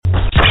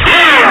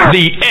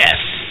The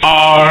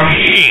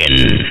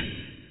SRN.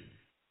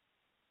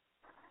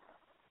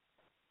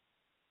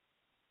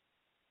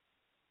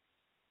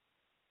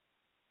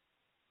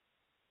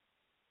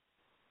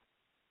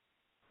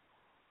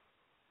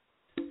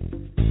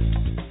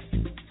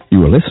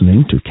 You are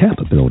listening to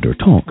CAPBuilder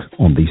Talk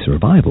on the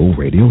Survival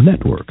Radio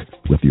Network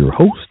with your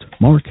host,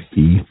 Marc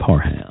E.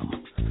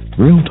 Parham.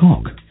 Real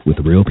talk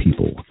with real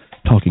people,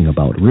 talking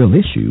about real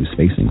issues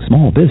facing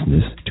small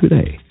business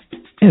today.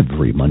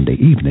 Every Monday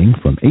evening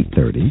from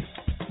 8:30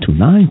 to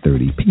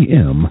 9:30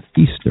 p.m.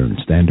 Eastern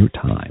Standard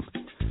Time.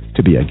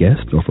 To be a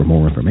guest or for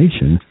more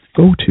information,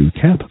 go to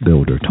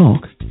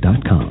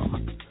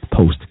CAPBuilderTalk.com.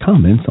 Post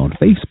comments on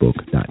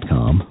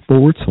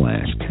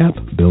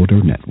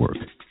Facebook.com/CAPBuilder Network.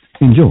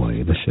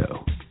 Enjoy the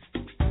show.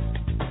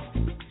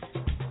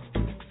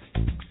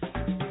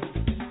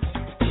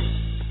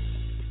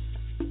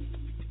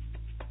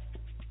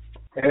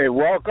 Hey,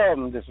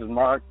 welcome. This is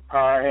Marc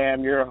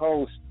Parham, your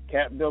host,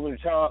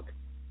 CAPBuilder Talk,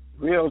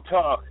 real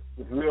talk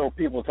with real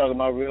people talking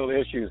about real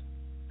issues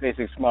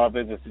facing small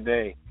business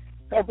today.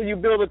 Helping you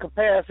build a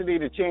capacity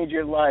to change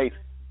your life.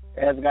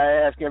 As I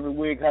ask every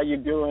week, how you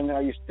doing?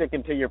 Are you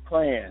sticking to your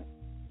plan?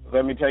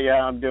 Let me tell you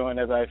how I'm doing.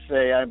 As I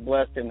say, I'm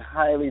blessed and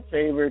highly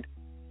favored,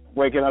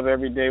 waking up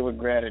every day with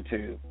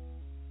gratitude.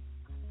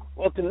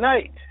 Well,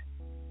 tonight,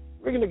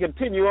 we're going to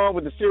continue on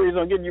with the series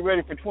on getting you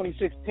ready for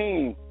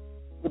 2016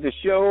 with a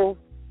show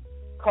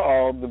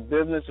called The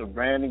Business of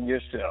Branding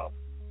Yourself.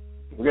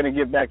 We're going to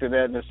get back to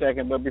that in a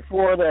second, but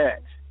before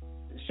that,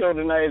 the show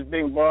tonight is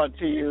being brought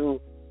to you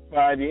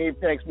by the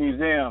Apex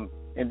Museum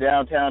in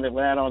downtown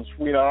Atlanta on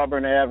Sweet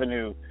Auburn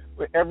Avenue,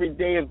 where every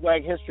day is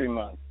Black History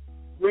Month.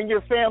 Bring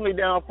your family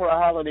down for a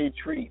holiday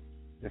treat.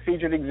 The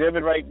featured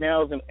exhibit right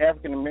now is an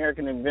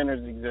African-American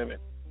inventors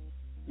exhibit.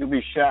 You'll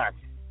be shocked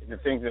at the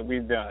things that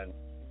we've done.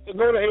 So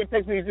go to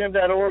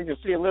apexmuseum.org to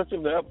see a list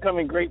of the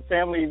upcoming great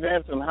family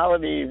events and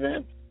holiday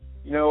events.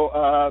 You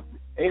know,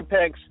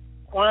 Apex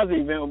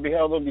Kwanzaa event will be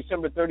held on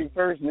December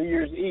 31st, New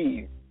Year's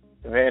Eve.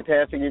 It's a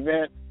fantastic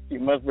event you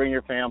must bring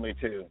your family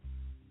to.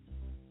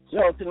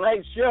 So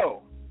tonight's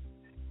show,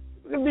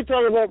 we're going to be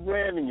talking about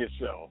branding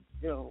yourself.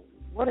 You know,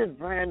 what is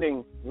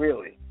branding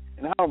really,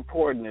 and how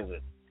important is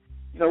it?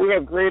 You know, we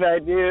have great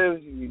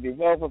ideas. You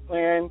develop a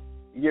plan,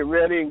 you get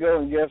ready and go,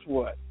 and guess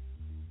what?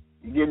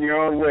 You get in your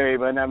own way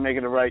by not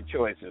making the right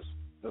choices,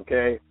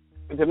 okay?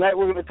 But tonight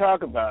we're going to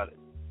talk about it.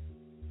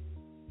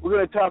 We're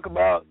going to talk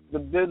about the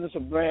business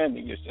of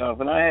branding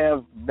yourself. And I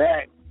have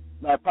back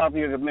my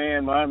popular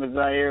demand, Mohammed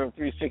Zaire of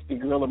 360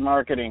 Guerrilla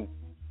Marketing.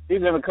 He's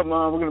going to come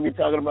on. We're going to be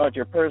talking about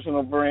your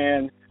personal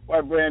brand,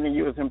 why branding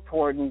you is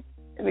important,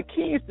 and the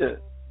keys to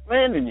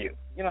branding you.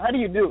 You know, how do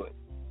you do it?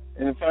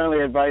 And then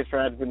finally, advice for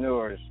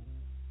entrepreneurs.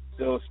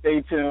 So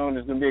stay tuned.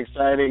 It's going to be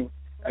exciting.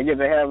 I get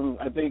to have him,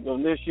 I think,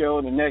 on this show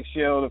and the next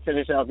show to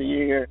finish out the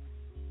year.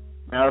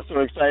 And I was so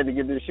excited to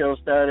get this show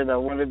started. I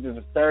wanted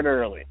to start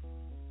early.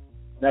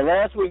 Now,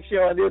 last week's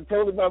show I did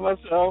totally by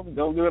myself.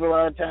 Don't do it a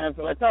lot of times.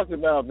 But I talked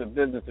about the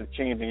business of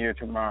changing your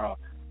tomorrow.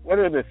 What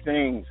are the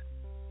things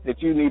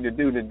that you need to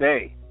do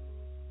today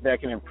that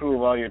can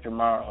improve all your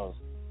tomorrows?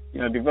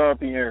 You know,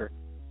 developing your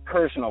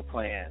personal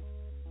plan.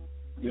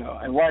 You know,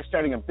 and why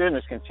starting a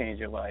business can change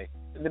your life.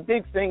 The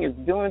big thing is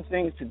doing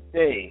things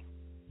today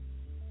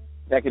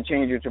that can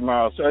change your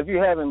tomorrow. So if you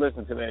haven't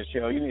listened to that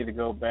show, you need to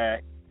go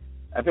back.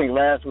 I think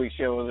last week's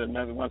show was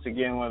once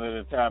again one of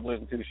the top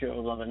listened to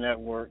shows on the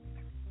network.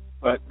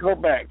 But go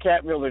back,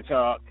 CAPBuilder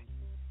Talk.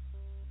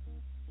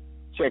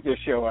 Check this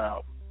show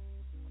out.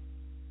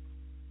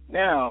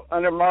 Now,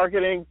 under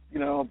marketing, you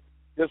know,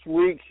 this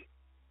week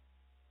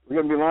we're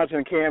going to be launching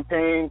a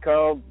campaign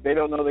called They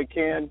Don't Know They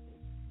Can.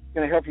 It's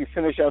going to help you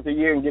finish out the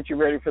year and get you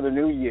ready for the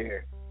new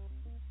year.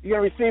 You're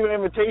going to receive an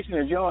invitation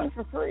to join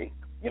for free.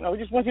 You know, we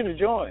just want you to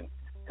join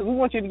because we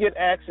want you to get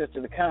access to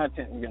the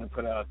content we're going to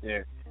put out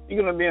there.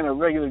 You're going to be on a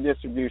regular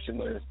distribution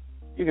list.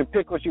 You can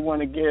pick what you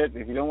want to get.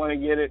 If you don't want to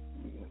get it,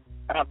 you can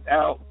opt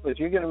out. But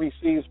you're going to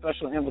receive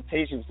special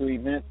invitations to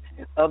events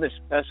and other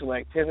special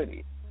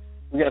activities.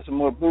 We got some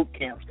more boot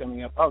camps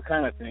coming up, all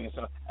kind of things.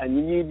 So I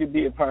need you to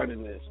be a part of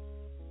this,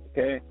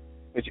 okay?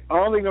 But you're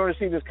only going to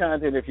receive this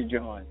content if you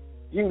join.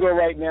 You can go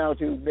right now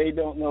to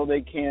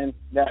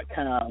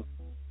theydon'tknowtheycan.com,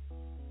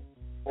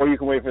 or you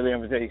can wait for the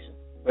invitation.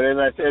 But as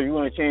I said, if you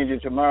want to change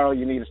it tomorrow,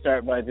 you need to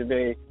start by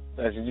today.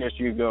 So I suggest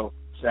you go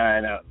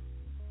sign up.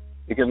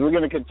 Because we're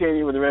going to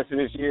continue with the rest of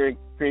this year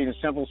creating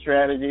simple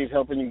strategies,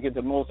 helping you get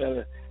the most out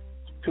of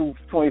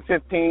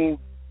 2015,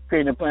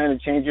 creating a plan to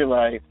change your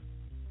life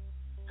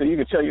so you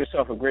can tell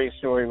yourself a great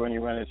story when you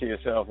run into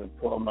yourself in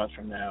 12 months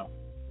from now.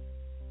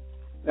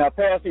 Now,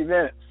 past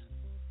events.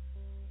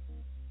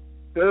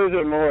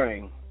 Thursday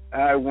morning,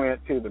 I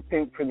went to the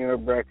Pinkpreneur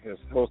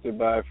Breakfast hosted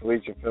by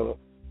Felicia Phillips.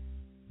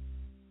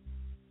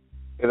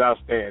 It's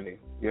outstanding.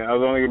 You know, I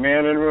was only a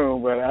man in the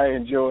room, but I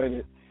enjoyed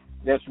it.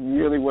 That's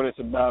really what it's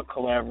about,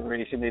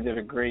 collaboration. They did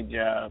a great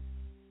job.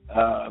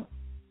 I'm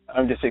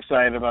just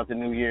excited about the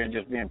new year and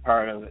just being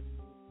part of it.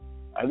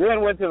 I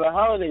then went to the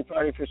holiday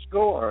party for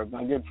SCORE.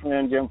 My good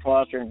friend Jim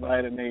Foster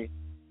invited me.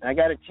 And I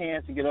got a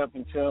chance to get up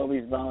and tell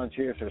these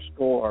volunteers for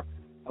SCORE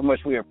how much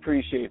we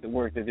appreciate the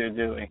work that they're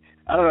doing.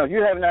 I don't know, if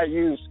you have not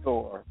used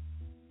SCORE,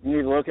 you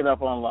need to look it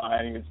up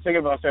online. You're thinking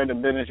about starting a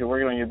business, you're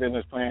working on your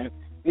business plan.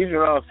 These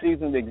are all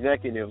seasoned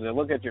executives. They'll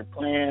look at your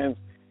plans.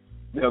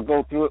 They'll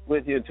go through it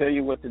with you and tell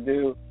you what to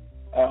do.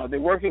 They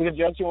work in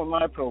conjunction with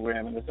my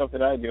program and the stuff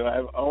that I do.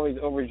 I've always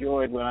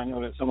overjoyed when I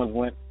know that someone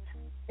went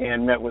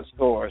and met with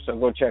SCORE, so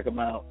go check them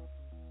out.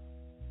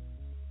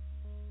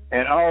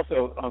 And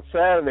also, on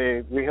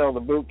Saturday, we held a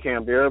boot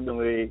camp, the Urban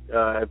League,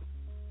 a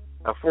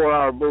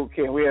 4-hour boot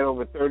camp. We had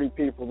over 30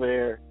 people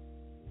there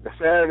the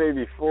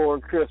Saturday before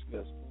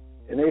Christmas,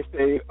 and they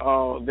stayed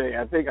all day.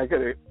 I think I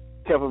could have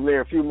kept them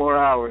there a few more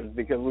hours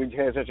because we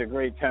had such a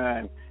great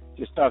time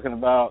just talking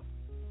about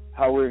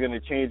how we're going to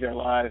change our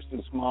lives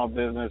through small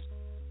business,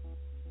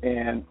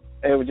 and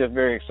it was just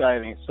very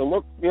exciting.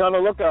 So be on the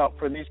lookout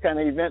for these kind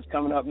of events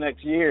coming up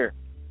next year.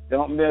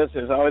 Don't miss.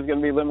 There's always going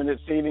to be limited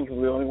seating because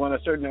we only want a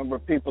certain number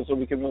of people so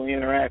we can really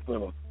interact with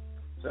them.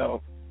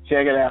 So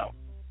check it out.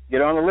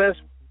 Get on the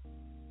list,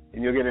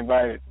 and you'll get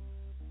invited.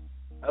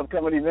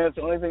 Upcoming events,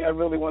 the only thing I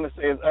really want to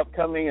say is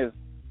upcoming is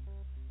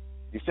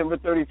December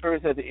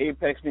 31st at the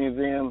Apex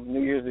Museum,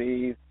 New Year's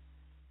Eve,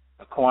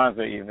 a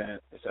Kwanzaa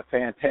event. It's a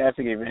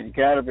fantastic event. You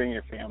got to bring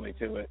your family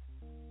to it.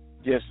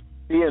 Just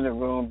be in the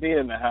room, be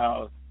in the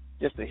house,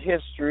 just the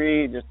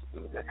history, just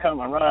the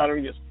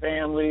camaraderie, just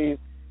families.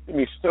 There's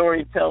going to be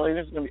storytelling.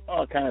 There's going to be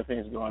all kinds of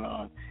things going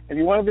on. If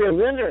you want to be a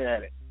vendor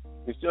at it,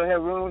 we still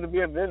have room to be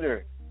a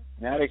vendor.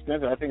 Not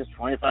expensive. I think it's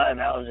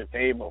 $25 a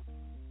table.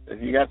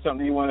 If you got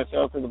something you want to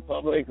sell to the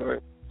public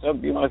or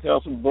something you want to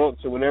sell some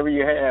books or whatever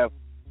you have,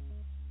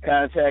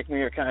 contact me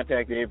or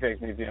contact the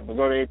Apex Museum. But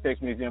go to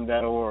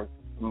apexmuseum.org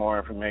for more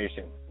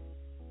information.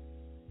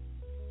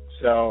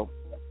 So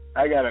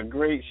I got a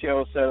great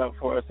show set up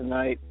for us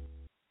tonight.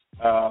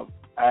 I'm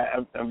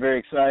very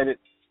excited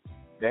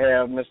to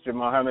have Mr.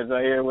 Mohammed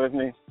Zahir with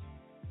me.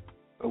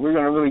 But we're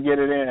going to really get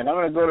it in. I'm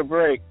going to go to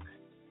break.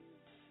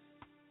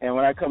 And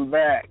when I come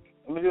back,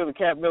 I'm going to do the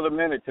CAPBuilder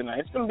Minute tonight.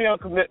 It's going to be on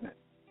commitment.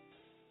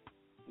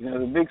 You know,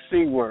 the big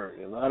C word.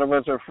 A lot of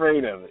us are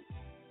afraid of it.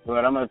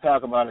 But I'm going to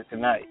talk about it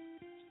tonight.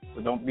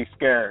 So don't be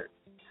scared.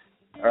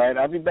 All right,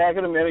 I'll be back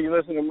in a minute. You're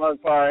listening to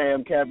Marc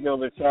Parham,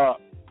 CAPBuilder Talk.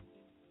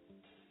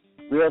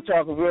 Real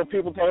talk with real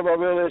people talking about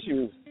real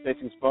issues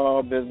facing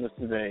small business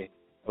today.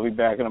 I'll be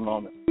back in a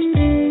moment.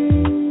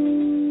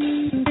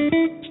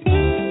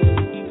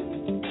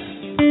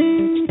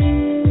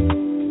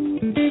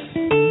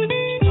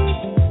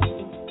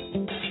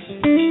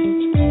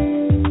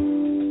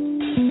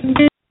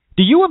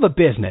 Do you have a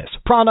business,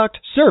 product,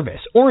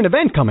 service, or an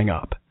event coming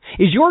up?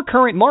 Is your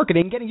current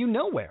marketing getting you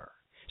nowhere?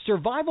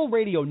 Survival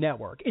Radio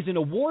Network is an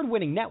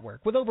award-winning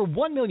network with over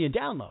 1 million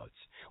downloads.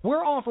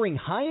 We're offering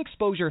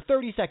high-exposure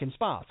 30-second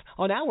spots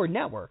on our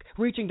network,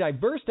 reaching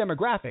diverse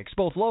demographics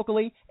both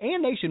locally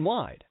and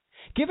nationwide.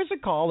 Give us a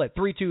call at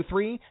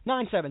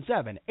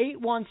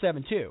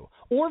 323-977-8172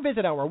 or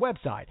visit our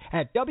website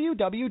at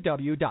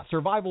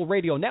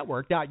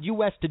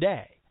www.survivalradionetwork.us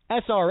today.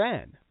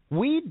 SRN.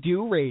 We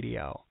do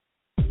radio.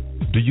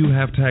 Do you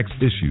have tax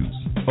issues,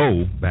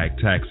 owe back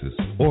taxes,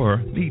 or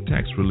need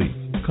tax relief?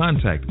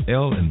 Contact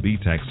L&B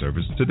Tax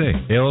Service today.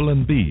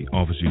 L&B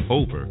offers you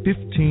over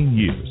 15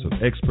 years of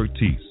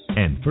expertise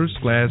and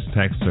first-class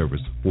tax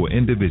service for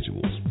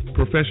individuals,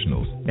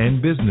 professionals,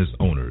 and business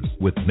owners.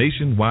 With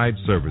nationwide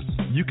service,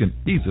 you can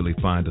easily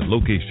find a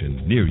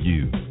location near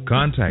you.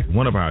 Contact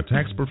one of our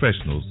tax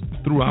professionals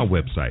through our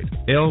website,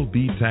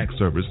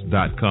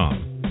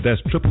 lbtaxservice.com.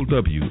 That's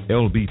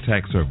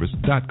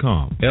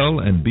www.lbtaxservice.com.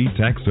 L&B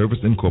Tax Service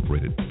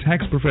Incorporated.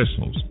 Tax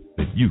professionals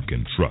that you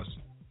can trust.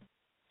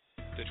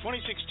 The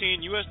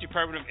 2016 U.S.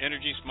 Department of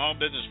Energy Small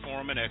Business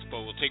Forum and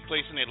Expo will take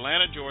place in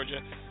Atlanta,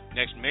 Georgia,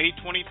 next May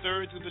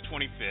 23rd through the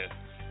 25th.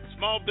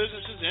 Small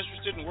businesses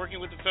interested in working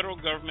with the federal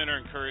government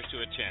are encouraged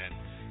to attend.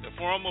 The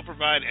forum will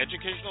provide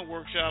educational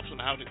workshops on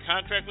how to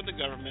contract with the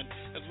government,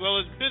 as well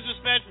as business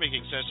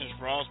matchmaking sessions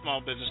for all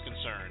small business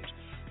concerns.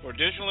 For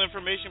additional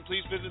information,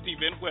 please visit the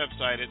event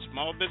website at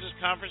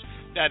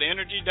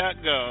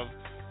smallbusinessconference.energy.gov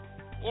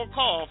or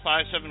call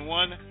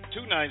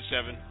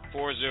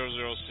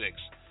 571-297-4006.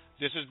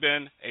 This has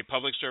been a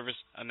public service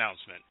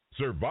announcement.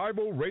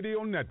 Survival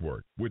Radio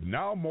Network, with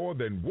now more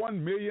than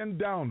 1 million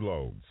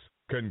downloads.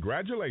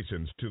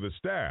 Congratulations to the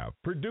staff,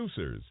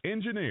 producers,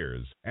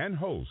 engineers, and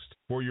hosts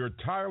for your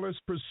tireless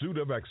pursuit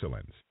of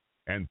excellence.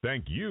 And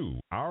thank you,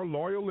 our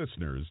loyal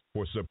listeners,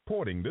 for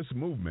supporting this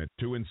movement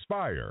to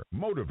inspire,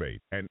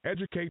 motivate, and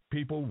educate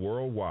people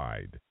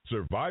worldwide.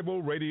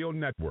 Survival Radio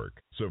Network,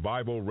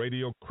 Survival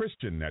Radio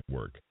Christian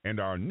Network, and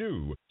our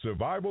new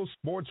Survival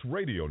Sports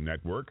Radio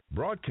Network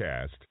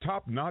broadcast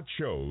top-notch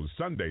shows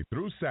Sunday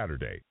through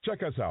Saturday.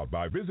 Check us out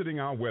by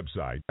visiting our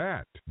website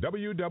at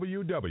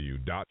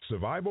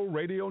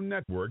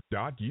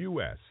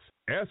www.survivalradionetwork.us.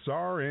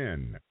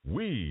 SRN,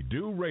 we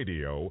do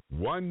radio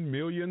 1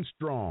 million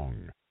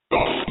strong.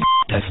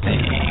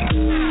 Testing.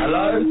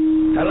 Hello?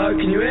 Hello,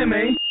 can you hear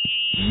me?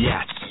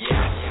 Yes.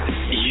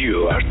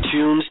 You are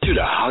tuned to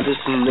the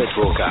hottest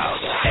network out.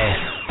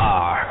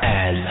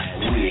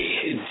 SRN.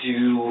 We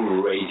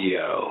do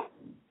radio.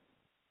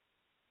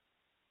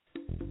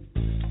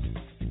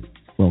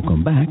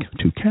 Welcome back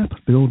to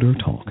CAPBuilder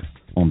Talk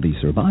on the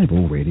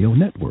Survival Radio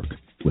Network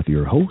with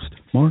your host,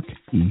 Marc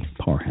E.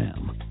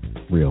 Parham.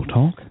 Real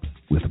talk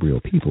with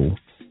real people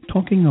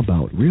talking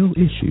about real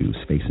issues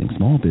facing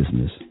small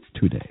business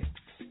today.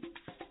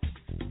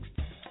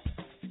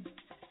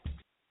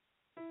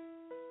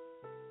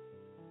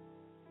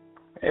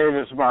 Hey,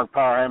 this is Marc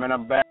Parham, and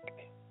I'm back.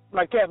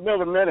 My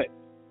CAPBuilder Minute.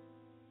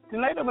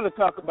 Tonight I'm going to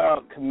talk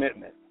about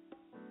commitment,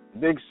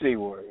 big C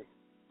word.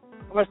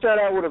 I'm going to start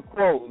out with a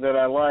quote that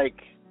I like.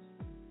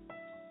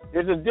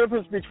 There's a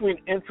difference between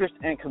interest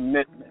and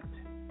commitment.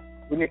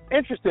 When you're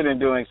interested in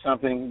doing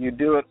something, you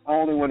do it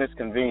only when it's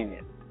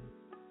convenient.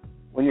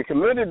 When you're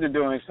committed to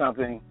doing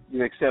something,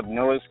 you accept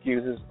no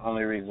excuses,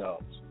 only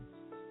results.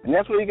 And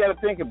that's what you got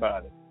to think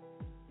about it.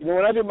 You know,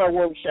 when I do my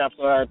workshops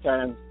a lot of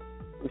times,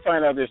 we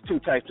find out there's two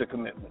types of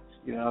commitments.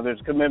 You know,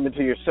 there's commitment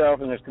to yourself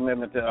and there's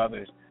commitment to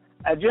others.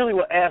 I generally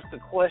will ask the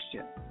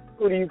question,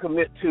 who do you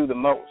commit to the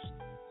most?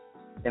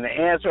 And the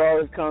answer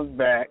always comes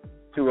back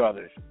to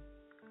others.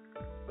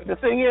 But the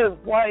thing is,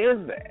 why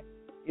is that?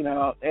 You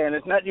know, and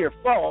it's not your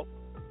fault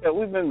that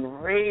we've been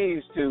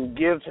raised to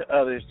give to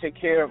others, take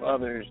care of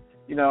others.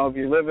 You know, if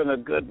you're living a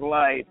good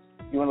life,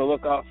 you want to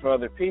look out for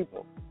other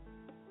people.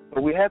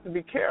 But we have to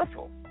be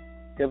careful,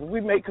 because if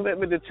we make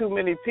commitment to too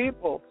many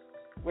people,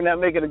 we're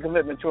not making a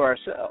commitment to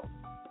ourselves.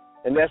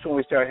 And that's when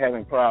we start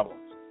having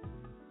problems.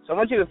 So I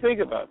want you to think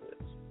about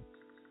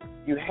this.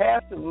 You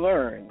have to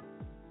learn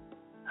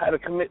how to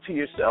commit to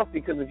yourself,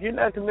 because if you're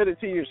not committed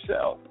to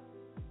yourself,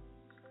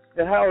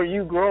 then how are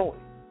you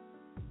growing?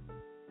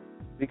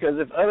 Because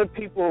if other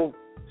people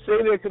say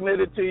they're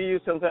committed to you,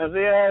 sometimes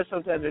they are,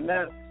 sometimes they're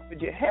not,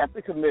 but you have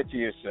to commit to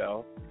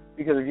yourself,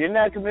 because if you're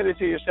not committed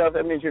to yourself,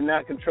 that means you're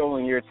not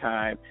controlling your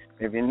time.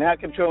 If you're not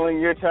controlling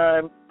your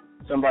time,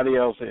 somebody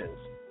else is.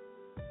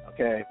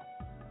 Okay?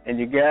 And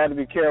you got to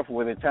be careful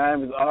with it.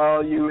 Time is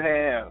all you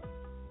have.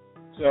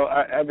 So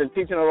I've been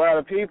teaching a lot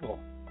of people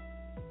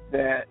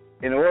that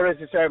in order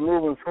to start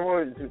moving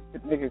forward,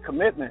 to make a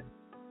commitment,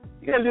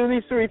 you got to do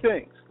these three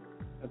things.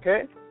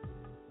 Okay?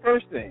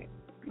 First thing,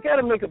 you got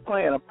to make a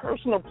plan, a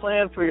personal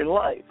plan for your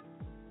life.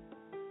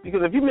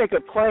 Because if you make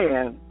a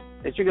plan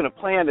that you're going to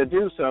plan to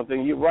do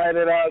something, you write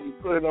it out, you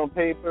put it on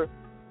paper.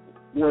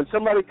 When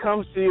somebody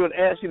comes to you and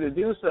asks you to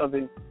do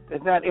something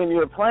that's not in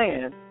your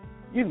plan,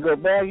 you can go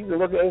back, you can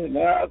look at it and say,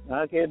 no,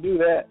 I can't do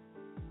that.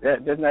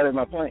 That's not in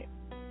my plan.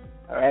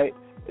 All right?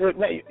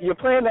 Your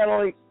plan not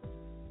only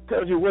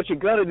tells you what you're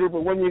going to do,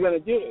 but when you're going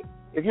to do it.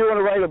 If you want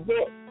to write a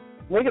book,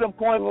 make an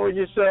appointment with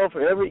yourself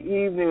for every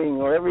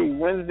evening or every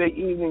Wednesday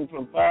evening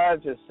from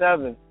 5 to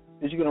 7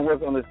 that you're going to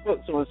work on this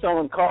book. So when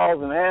someone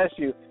calls and asks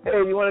you,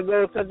 hey, you want to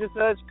go such and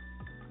such,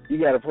 you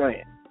got a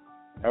plan.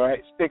 All right?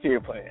 Stick to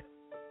your plan.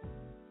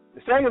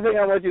 The second thing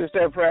I want you to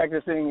start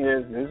practicing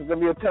is, this is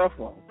going to be a tough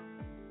one,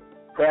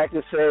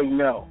 practice saying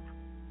no.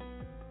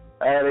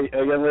 I had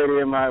a young lady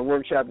in my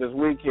workshop this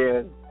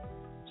weekend.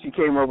 She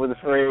came up with the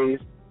phrase,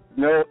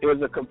 no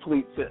is a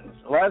complete sentence.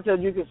 A lot of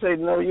times you can say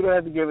no, you don't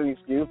have to give an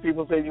excuse.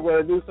 People say you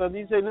want to do something,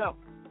 you say no.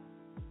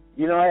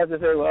 You don't have to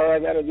say, well, I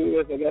got to do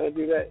this, I got to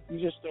do that. You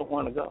just don't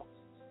want to go.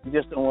 You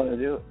just don't want to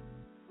do it.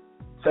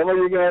 Some of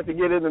you are going to have to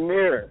get in the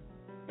mirror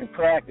and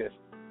practice.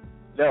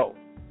 No,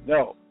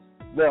 no,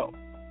 no.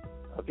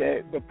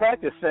 Okay? But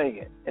practice saying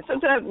it. And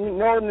sometimes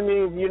knowing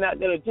means you're not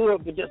going to do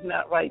it, but just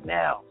not right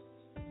now.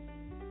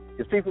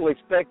 Because people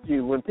expect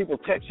you, when people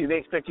text you, they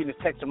expect you to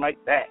text them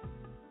right back.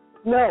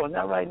 No,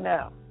 not right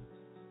now.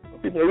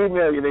 When people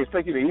email you, they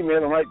expect you to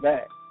email them right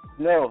back.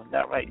 No,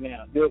 not right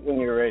now. Do it when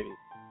you're ready.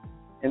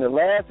 And the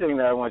last thing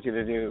that I want you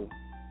to do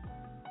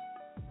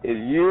is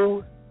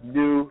you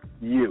do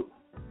you.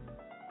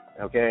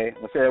 Okay?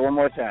 I'll say that one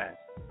more time.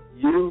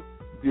 You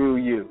do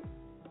you.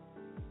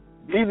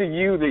 Be the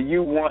you that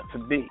you want to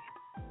be.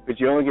 But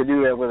you only can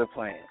do that with a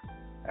plan.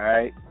 All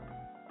right?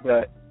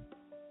 But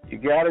you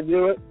got to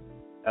do it.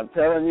 I'm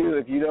telling you,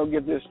 if you don't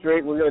get this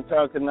straight, we're going to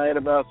talk tonight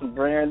about some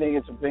branding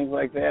and some things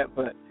like that.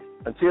 But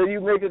until you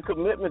make a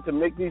commitment to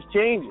make these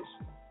changes,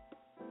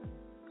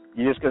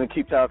 you're just going to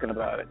keep talking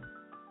about it.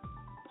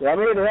 So I'm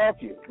here to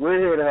help you. We're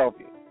here to help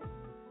you.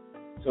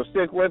 So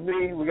stick with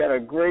me. We got a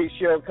great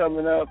show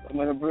coming up. I'm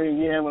going to bring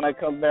you in when I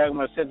come back. I'm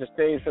going to set the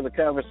stage for the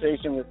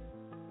conversation with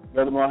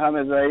Brother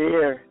Mohammed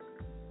Zaire.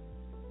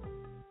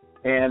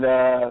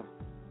 And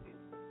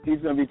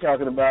he's going to be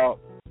talking about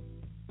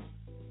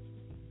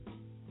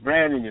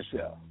branding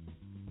yourself,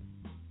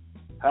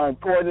 how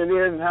important it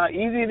is and how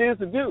easy it is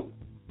to do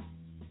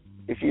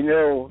if you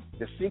know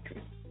the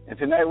secret. And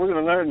tonight we're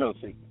going to learn those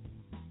secrets.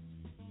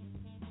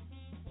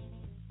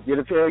 Get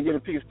a pen, get a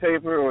piece of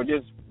paper, or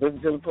just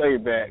listen to the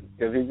playback,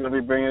 because he's going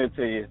to be bringing it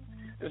to you.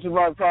 This is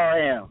Marc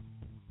Parham,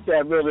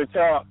 CAPBuilder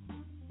Talk.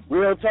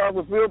 Real talk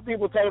with real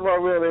people talking about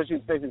real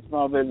issues facing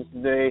small business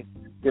today.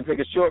 We're going to take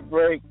a short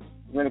break.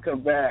 We're going to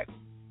come back.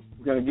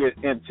 We're going to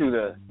get into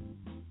the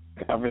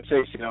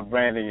conversation of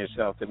branding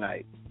yourself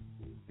tonight.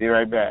 Be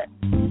right back.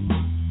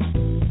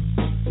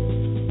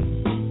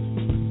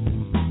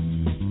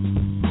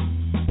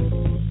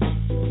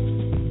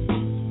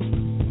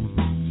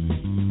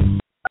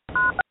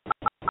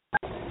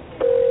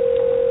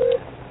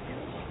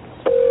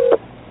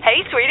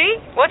 Hey,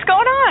 sweetie, what's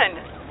going on?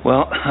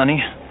 Well,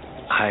 honey,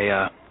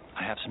 I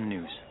have some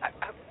news.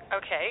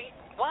 Okay,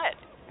 what?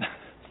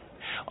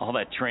 All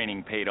that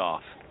training paid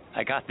off.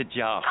 I got the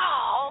job.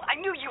 Oh, I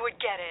knew you would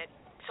get it.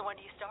 So when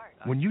do you start?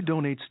 When you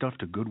donate stuff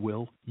to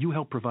Goodwill, you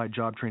help provide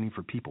job training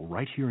for people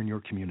right here in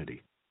your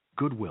community.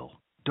 Goodwill.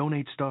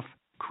 Donate stuff,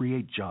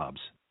 create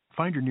jobs.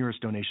 Find your nearest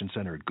donation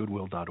center at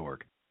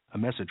goodwill.org. A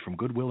message from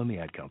Goodwill and the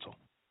Ad Council.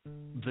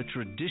 The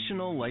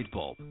traditional light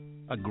bulb,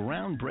 a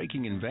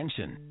groundbreaking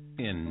invention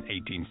in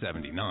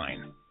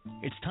 1879.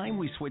 It's time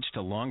we switch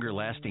to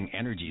longer-lasting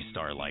Energy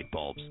Star light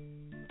bulbs.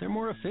 They're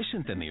more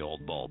efficient than the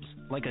old bulbs,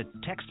 like a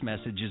text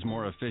message is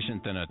more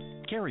efficient than a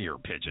carrier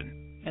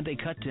pigeon, and they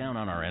cut down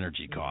on our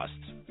energy costs.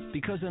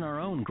 Because in our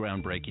own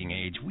groundbreaking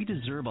age, we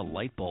deserve a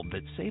light bulb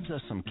that saves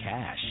us some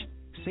cash.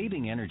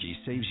 Saving energy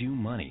saves you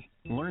money.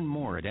 Learn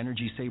more at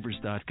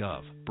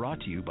EnergySavers.gov,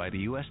 brought to you by the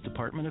U.S.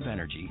 Department of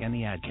Energy and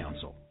the Ad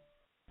Council.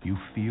 You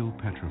feel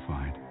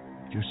petrified.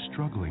 You're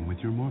struggling with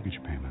your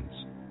mortgage payments,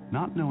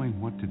 not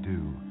knowing what to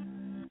do.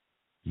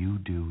 You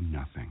do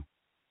nothing.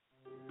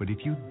 But if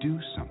you do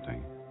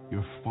something,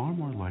 you're far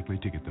more likely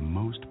to get the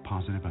most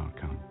positive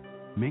outcome.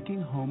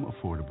 Making Home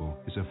Affordable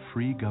is a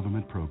free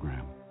government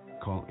program.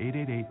 Call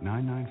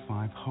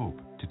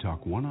 888-995-HOPE to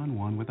talk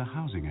one-on-one with a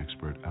housing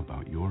expert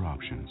about your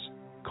options.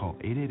 Call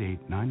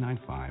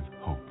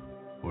 888-995-HOPE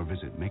or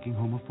visit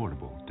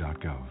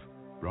makinghomeaffordable.gov.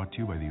 Brought to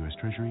you by the U.S.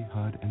 Treasury,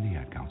 HUD, and the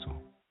Ad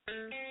Council.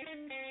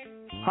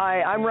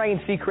 Hi, I'm Ryan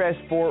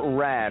Seacrest for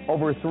RAD.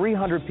 Over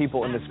 300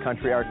 people in this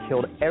country are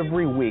killed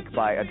every week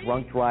by a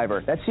drunk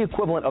driver. That's the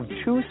equivalent of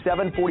 2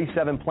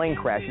 747 plane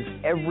crashes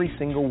every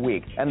single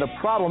week. And the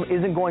problem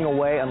isn't going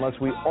away unless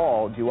we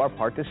all do our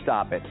part to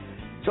stop it.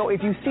 So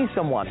if you see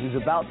someone who's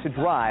about to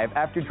drive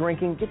after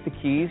drinking, get the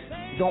keys.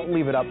 Don't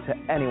leave it up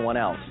to anyone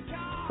else.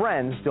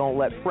 Friends don't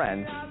let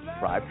friends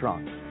drive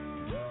drunk.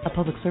 A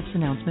public service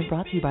announcement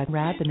brought to you by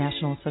RAD, the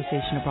National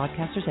Association of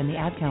Broadcasters, and the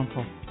Ad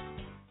Council.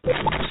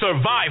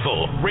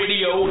 Survival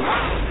Radio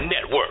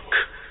Network.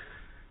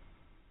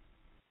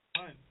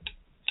 1,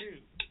 2,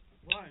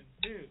 1,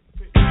 2,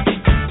 3.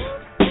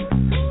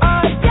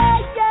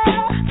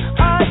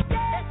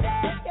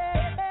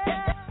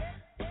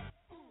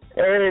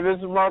 Hey, this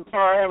is Marc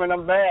Parham, and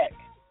I'm back.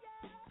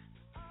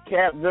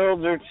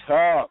 CAPBuilder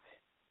Talk.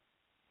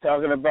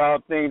 Talking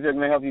about things that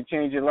may help you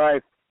change your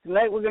life.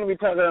 Tonight we're going to be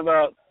talking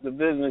about the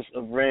business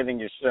of branding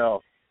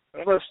yourself.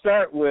 I'm going to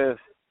start with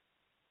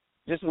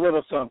just a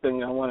little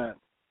something I want to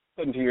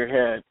put into your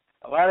head.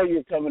 A lot of you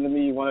are coming to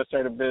me, you want to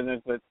start a business,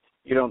 but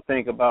you don't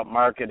think about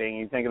marketing.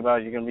 You think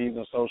about you're going to be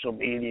using social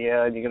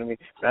media, and you're going to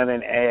be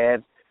running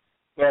ads.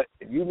 But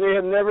you may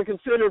have never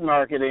considered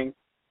marketing,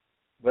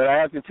 but I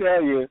have to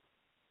tell you,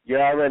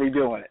 you're already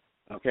doing it,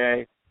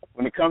 okay?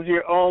 When it comes to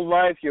your own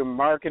life, you're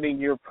marketing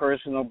your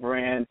personal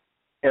brand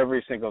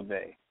every single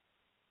day.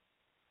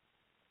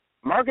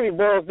 Marketing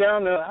boils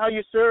down to how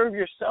you serve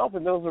yourself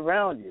and those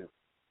around you.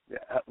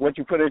 What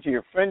you put into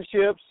your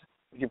friendships,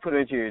 what you put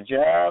into your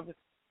job.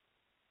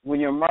 When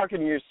you're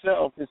marketing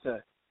yourself, it's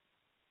a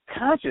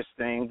conscious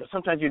thing, but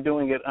sometimes you're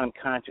doing it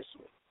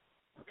unconsciously.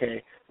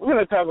 Okay? We're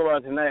going to talk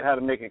about tonight how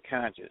to make it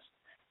conscious.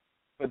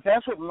 But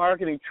that's what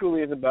marketing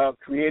truly is about,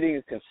 creating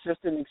a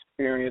consistent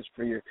experience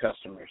for your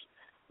customers.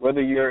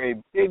 Whether you're a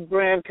big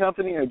brand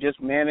company or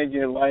just manage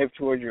your life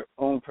towards your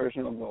own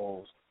personal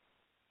goals.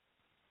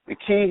 The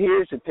key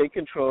here is to take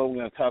control. We're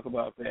going to talk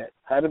about that.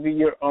 How to be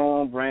your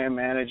own brand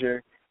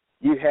manager.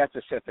 You have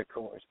to set the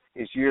course.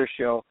 It's your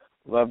show.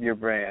 Love your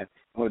brand.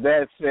 And with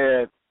that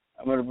said,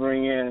 I'm going to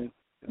bring in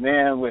the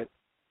man with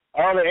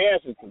all the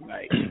answers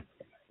tonight.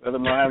 Brother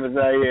Mohammed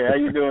Zaire, how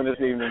you doing this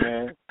evening,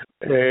 man?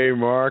 Hey,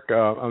 Mark.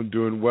 I'm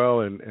doing well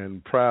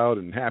and proud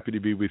and happy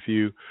to be with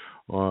you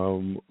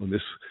on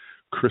this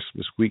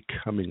Christmas week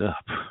coming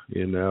up.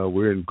 You know,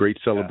 we're in great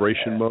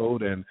celebration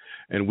mode, and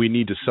we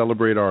need to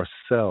celebrate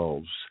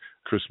ourselves.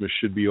 Christmas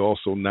should be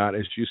also not,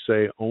 as you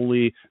say,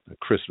 only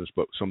Christmas,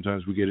 but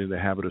sometimes we get in the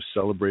habit of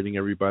celebrating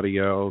everybody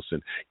else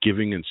and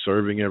giving and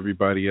serving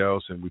everybody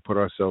else, and we put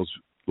ourselves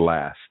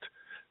last.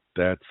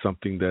 That's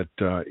something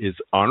that is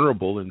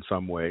honorable in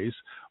some ways,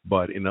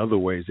 but in other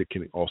ways it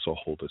can also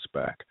hold us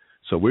back.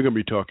 So we're going to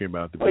be talking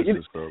about the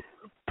business of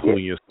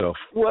pulling yourself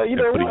and putting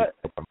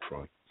yourself up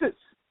front.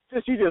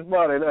 Since you just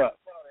brought it up,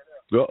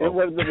 it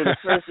wasn't the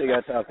first thing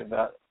I talked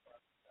about.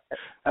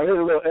 I heard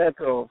a little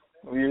echo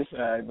from your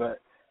side, but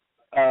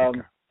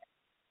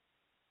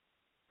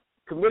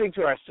committing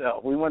to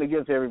ourselves, we want to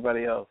give to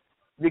everybody else.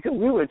 Because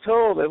we were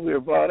told that we were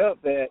brought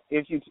up that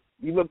if you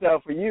looked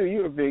out for you,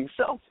 you were being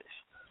selfish.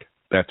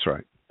 That's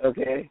right.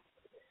 Okay?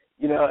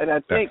 You know, and I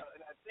think,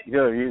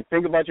 you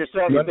think about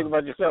yourself, you think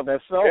about yourself,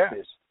 that's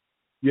selfish.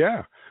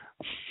 Yeah.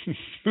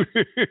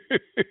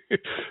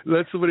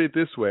 Let's put it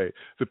this way.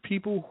 The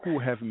people who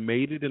have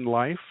made it in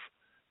life,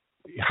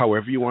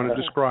 however you want to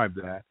describe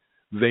that,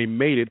 they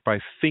made it by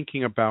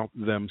thinking about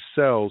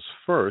themselves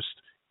first,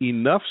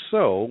 enough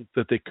so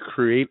that they could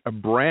create a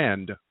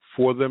brand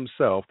for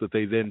themselves that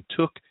they then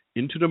took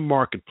into the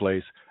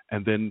marketplace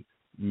and then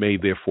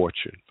made their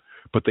fortune.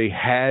 But they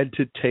had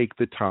to take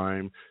the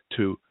time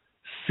to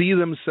see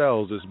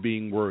themselves as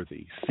being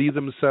worthy, see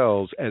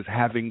themselves as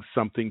having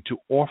something to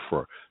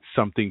offer,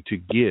 something to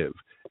give,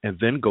 and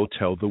then go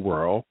tell the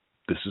world,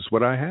 this is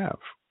what I have.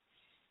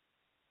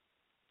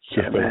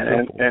 Yeah,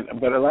 man,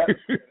 but a lot,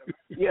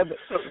 yeah, but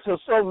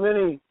so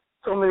many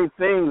things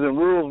and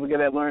rules we got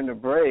to learn to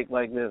break.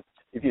 Like this,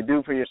 if you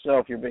do for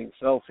yourself, you're being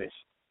selfish.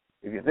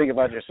 If you think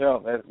about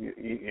yourself,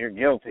 you're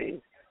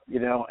guilty.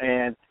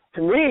 And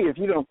to me, if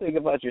you don't think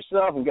about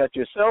yourself and got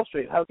yourself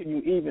straight, how can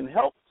you even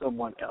help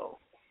someone else?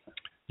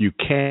 You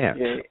can't.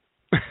 Yeah.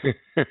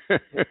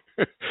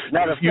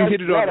 You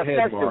hit it on the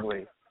head, Mark.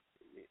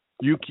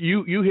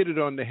 You hit it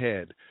on the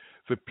head.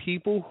 The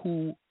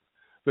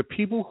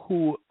people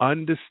who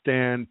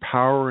understand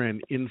power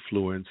and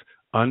influence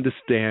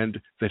understand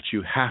that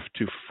you have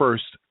to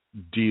first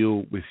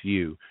deal with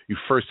you. You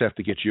first have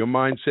to get your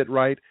mindset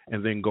right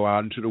and then go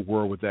out into the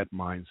world with that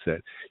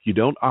mindset. You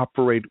don't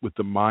operate with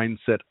the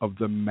mindset of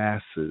the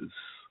masses.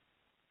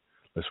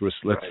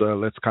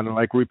 Let's kind of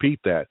like repeat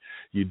that.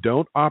 You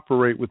don't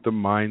operate with the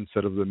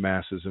mindset of the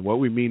masses. And what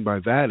we mean by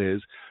that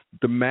is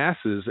the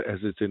masses, as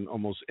it's in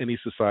almost any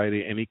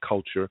society, any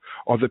culture,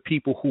 are the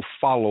people who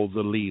follow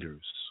the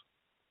leaders.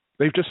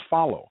 They just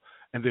follow.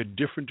 And there are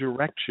different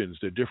directions.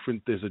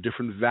 There's a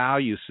different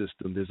value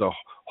system. There's a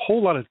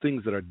whole lot of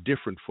things that are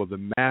different for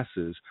the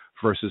masses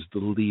versus the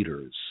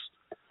leaders.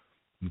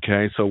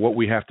 Okay, so what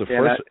we have to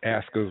first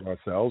ask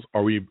ourselves,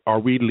 are we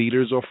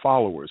leaders or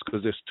followers?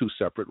 Because there's two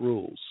separate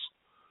rules.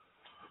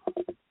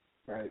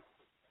 Right.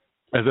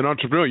 As an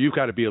entrepreneur, you've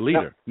got to be a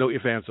leader. No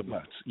ifs, ands, or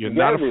buts. You're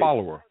not a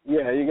follower.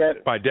 Yeah, you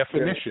got. By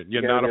definition,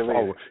 you're not a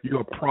follower.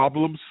 You're a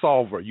problem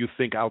solver. You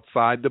think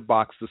outside the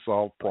box to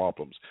solve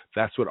problems.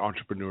 That's what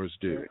entrepreneurs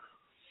do.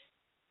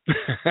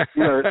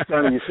 It's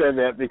funny you said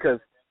that because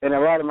in a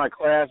lot of my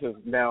classes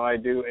now I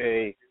do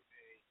a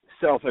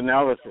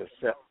self-analysis,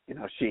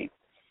 sheet.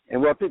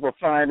 And what people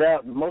find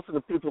out, most of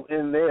the people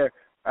in there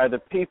are the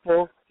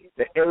people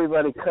that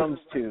everybody comes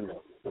to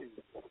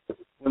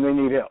when they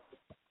need help.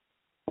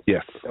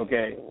 Yes.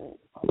 Okay.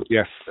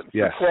 Yes.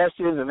 Yes. The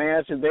questions and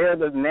answers, they are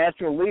the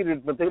natural leaders,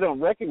 but they don't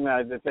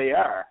recognize that they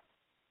are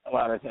a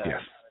lot of times.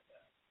 Yes.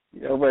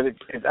 But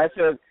if I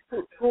said,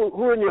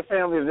 who in your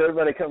family does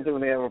everybody come to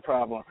when they have a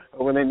problem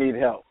or when they need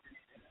help?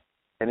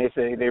 And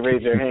they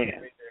raise their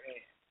hand.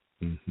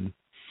 Mm-hmm.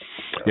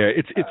 Yeah,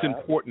 it's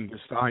important,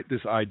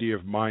 this idea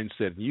of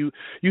mindset. You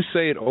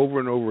say it over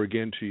and over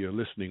again to your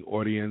listening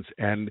audience,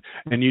 and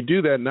you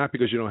do that not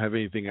because you don't have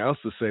anything else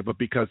to say, but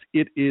because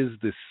it is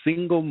the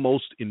single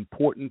most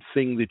important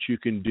thing that you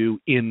can do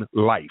in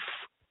life,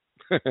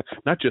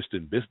 not just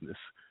in business,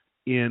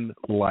 in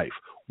life.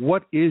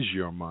 What is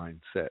your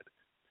mindset?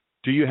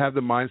 Do you have the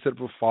mindset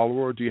of a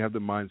follower, or do you have the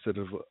mindset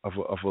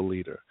of a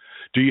leader?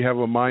 Do you have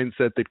a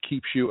mindset that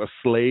keeps you a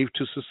slave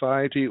to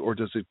society, or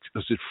does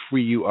it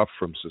free you up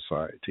from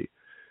society?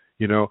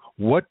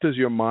 What does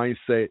your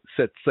mindset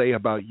say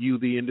about you,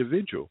 the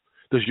individual?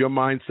 Does your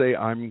mind say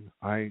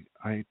I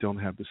don't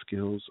have the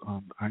skills?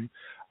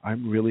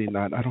 I'm really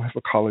not. I don't have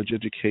a college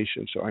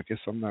education, so I guess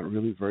I'm not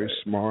really very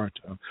smart.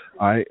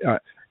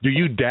 Do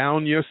you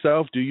down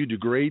yourself? Do you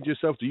degrade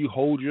yourself? Do you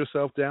hold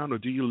yourself down, or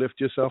do you lift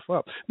yourself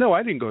up? No,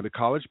 I didn't go to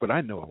college, but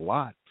I know a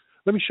lot.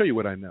 Let me show you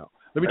what I know.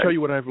 Let me tell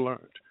you what I've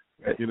learned.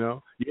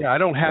 Yeah, I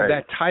don't have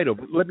that title,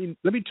 but let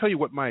me tell you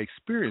what my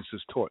experience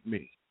has taught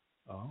me.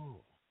 Oh,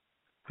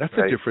 that's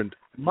a different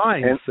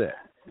mindset.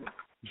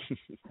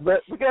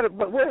 But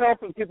we're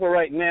helping people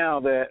right now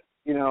that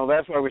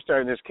that's why we're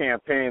starting this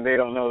campaign. They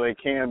don't know they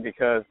can,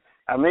 because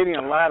I'm meeting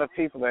a lot of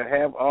people that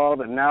have all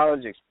the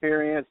knowledge,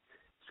 experience,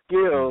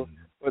 skills,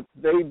 but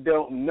they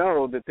don't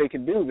know that they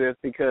can do this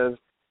because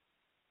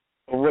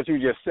of what you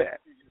just said.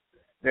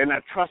 They're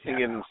not trusting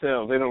in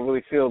themselves. They don't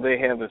really feel they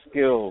have the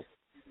skills.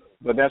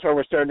 But that's why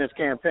we're starting this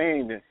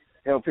campaign, to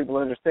help people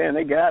understand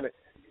they got it.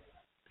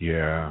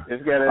 Yeah.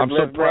 I'm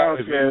so proud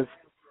of you.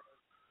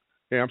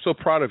 Yeah, I'm so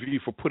proud of you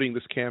for putting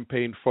this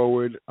campaign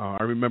forward.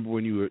 I remember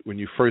when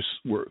you first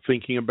were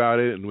thinking about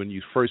it, and when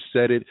you first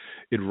said it,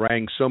 it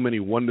rang so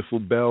many wonderful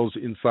bells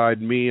inside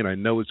me, and I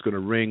know it's going to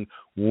ring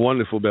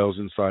wonderful bells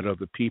inside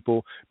other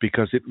people,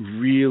 because it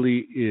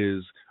really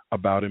is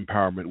about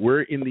empowerment.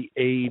 We're in the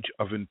age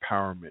of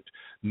empowerment.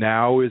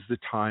 Now is the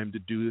time to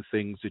do the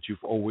things that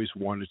you've always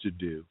wanted to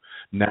do.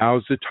 Now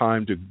is the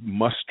time to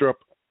muster up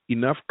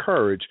enough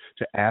courage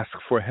to ask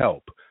for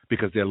help,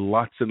 because there are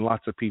lots and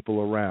lots of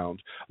people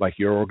around, like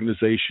your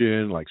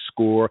organization, like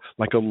SCORE,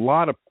 like a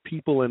lot of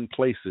people and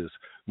places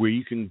where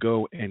you can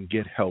go and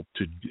get help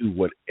to do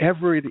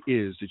whatever it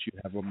is that you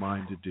have a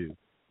mind to do.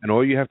 And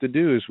all you have to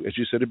do is, as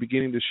you said at the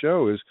beginning of the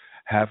show, is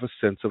have a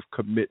sense of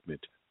commitment.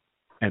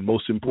 And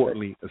most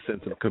importantly, a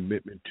sense of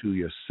commitment to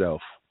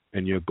yourself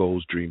and your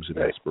goals, dreams, and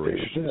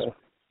aspirations.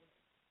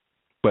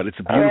 But it's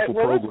a beautiful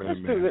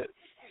program, man.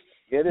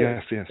 It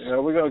is. Yes.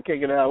 We're going to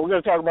kick it out. We're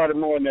going to talk about it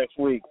more next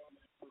week.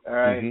 All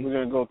right, we're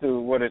going to go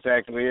through what it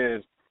actually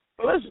is.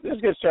 But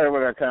let's get started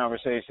with our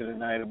conversation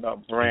tonight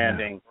about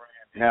branding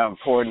and how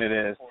important it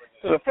is.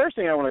 So the first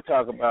thing I want to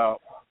talk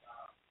about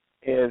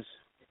is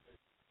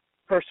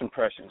first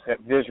impressions, that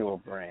visual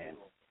brand.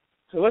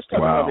 So let's talk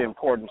about the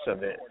importance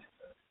of it.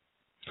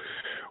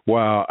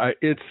 Wow,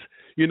 it's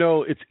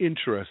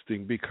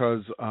interesting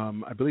because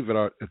I believe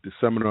at the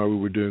seminar we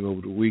were doing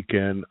over the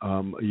weekend,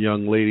 a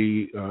young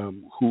lady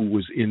who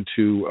was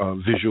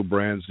into visual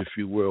brands, if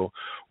you will,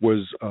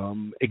 was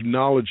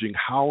acknowledging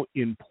how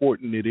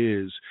important it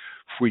is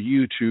for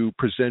you to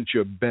present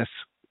your best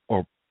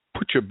or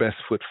put your best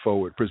foot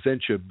forward,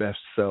 present your best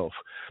self,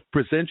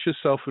 present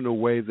yourself in a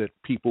way that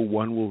people,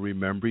 one, will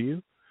remember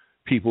you.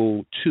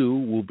 People, two,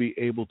 will be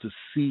able to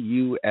see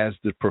you as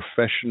the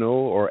professional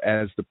or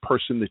as the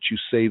person that you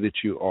say that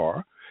you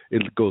are.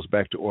 It goes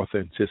back to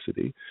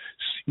authenticity.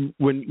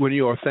 When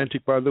you're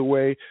authentic, by the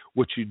way,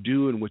 what you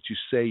do and what you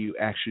say, you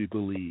actually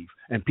believe,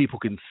 and people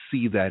can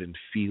see that and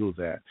feel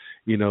that.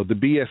 You know, the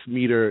BS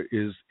meter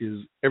is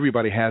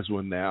everybody has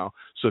one now.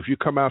 So if you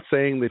come out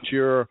saying that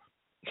you're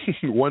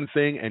one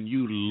thing and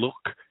you look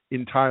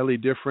entirely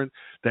different,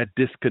 that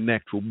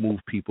disconnect will move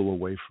people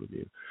away from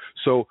you.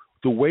 So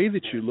the way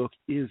that you look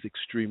is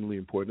extremely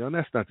important. Now,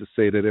 that's not to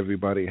say that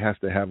everybody has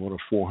to have on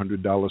a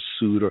 $400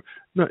 suit.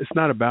 No, it's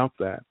not about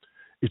that.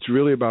 It's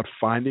really about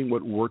finding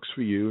what works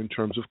for you in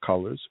terms of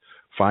colors,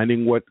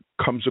 finding what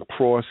comes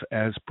across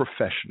as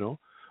professional.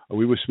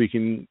 We were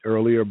speaking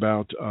earlier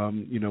about,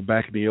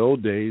 back in the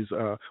old days,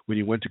 when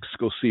you went to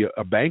go see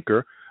a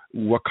banker,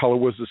 what color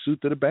was the suit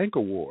that a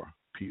banker wore?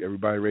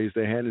 Everybody raised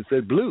their hand and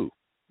said blue.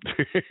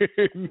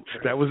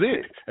 That was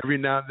it. Every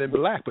now and then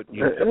black, but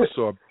you never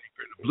saw a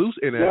blues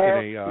in a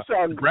brown. You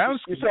saw grays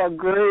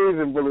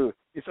and blues.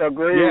 You saw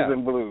grays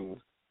and blues.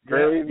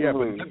 Grays and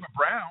blues. But never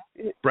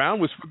brown. Brown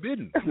was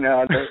forbidden.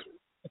 No,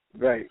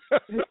 right.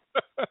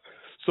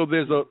 So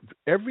there's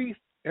every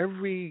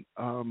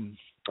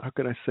how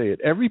can I say it?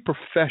 Every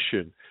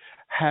profession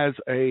has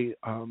a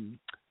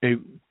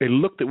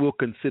look that we'll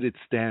consider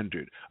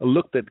standard, a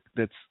look that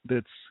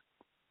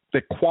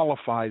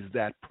qualifies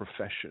that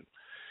profession.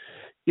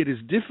 It is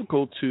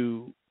difficult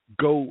to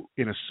go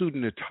in a suit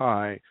and a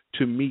tie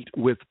to meet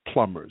with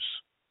plumbers,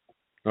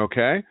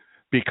 okay?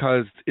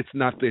 Because it's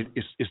not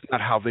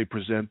how they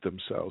present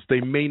themselves.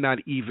 They may not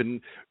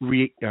even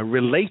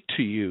relate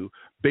to you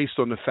based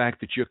on the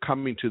fact that you're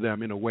coming to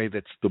them in a way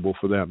that's suitable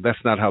for them.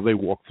 That's not how they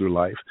walk through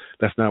life.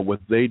 That's not what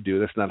they do.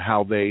 That's not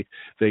how they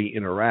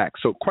interact.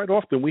 So quite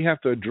often we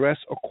have to address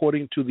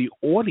according to the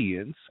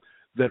audience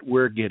that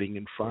we're getting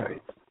in front of.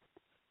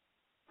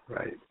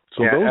 Right.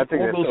 So all those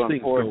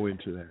things go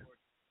into that.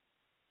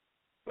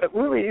 But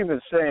we were even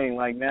saying,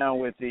 like now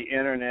with the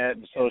internet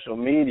and social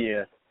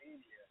media,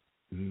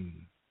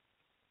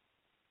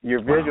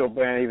 your visual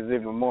brand is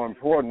even more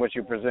important, what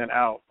you present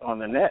out on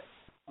the net.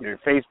 Your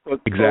Facebook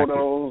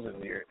photos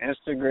and your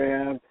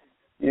Instagram.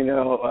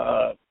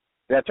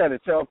 I try to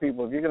tell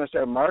people, if you're going to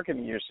start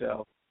marketing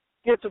yourself,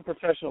 get some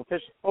professional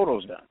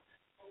photos done.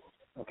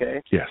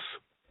 Okay? Yes.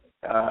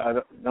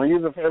 Don't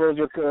use the photos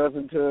your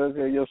cousin took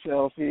or your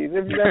selfies.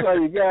 If that's all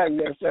you got,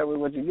 you got to start with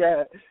what you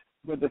got.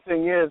 But the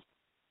thing is,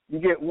 you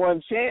get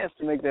one chance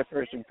to make that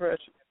first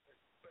impression.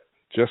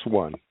 Just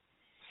one.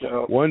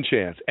 So, one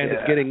chance. And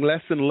it's getting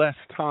less and less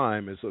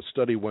time, as a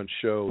study once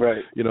showed.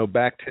 Right.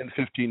 Back 10,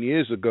 15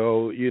 years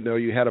ago,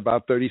 you had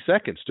about 30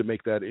 seconds to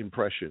make that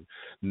impression.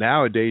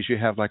 Nowadays, you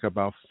have like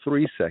about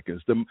 3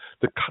 seconds.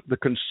 The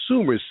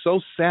consumer is so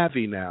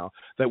savvy now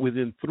that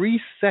within 3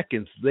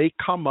 seconds, they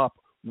come up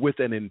with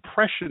an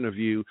impression of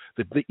you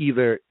that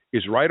either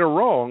is right or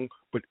wrong,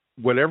 but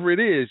whatever it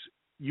is,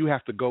 you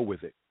have to go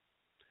with it.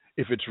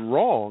 If it's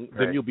wrong,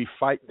 then you'll be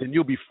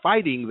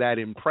fighting that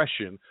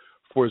impression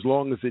for as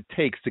long as it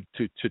takes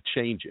to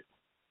change it.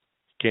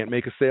 Can't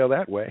make a sale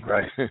that way.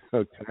 Right.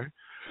 Okay.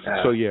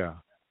 So yeah.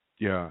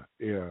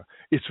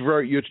 It's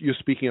you're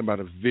speaking about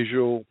a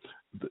visual,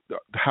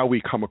 how we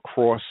come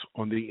across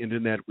on the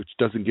internet, which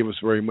doesn't give us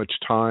very much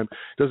time.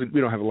 We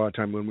don't have a lot of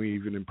time when we're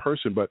even in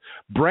person. But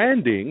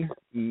branding,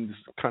 this is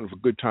kind of a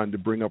good time to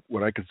bring up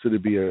what I consider to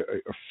be a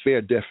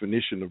fair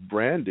definition of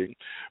branding.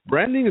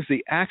 Branding is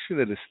the action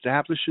that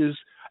establishes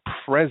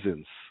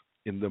presence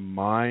in the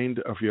mind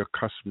of your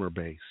customer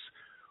base,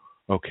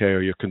 okay,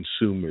 or your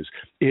consumers.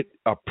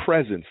 A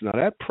presence. Now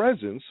that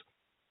presence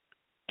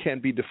can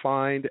be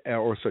defined,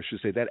 or so I should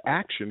say, that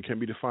action can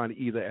be defined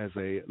either as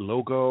a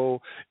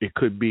logo. It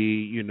could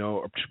be,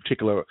 a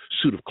particular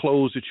suit of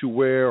clothes that you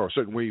wear, or a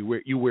certain way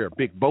you wear a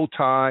big bow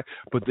tie.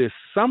 But there's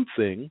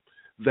something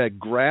that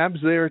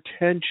grabs their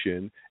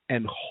attention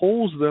and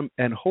holds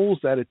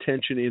that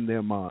attention in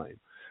their mind.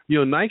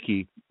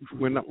 Nike,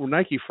 when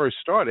Nike first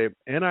started,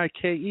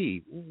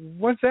 Nike,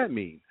 what does that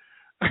mean?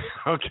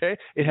 Okay,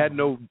 it had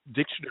no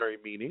dictionary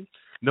meaning.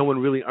 No one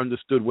really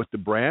understood what the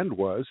brand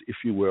was, if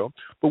you will.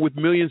 But with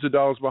millions of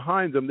dollars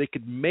behind them, they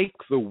could make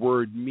the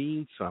word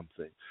mean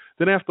something.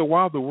 Then after a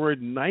while, the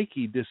word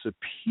Nike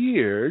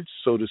disappeared,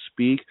 so to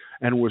speak,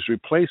 and was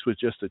replaced with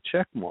just a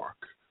check mark,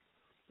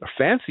 a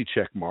fancy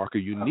check mark, a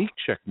unique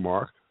check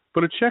mark,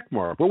 put a check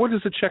mark. Well, what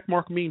does a check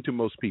mark mean to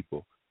most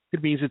people?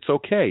 It means it's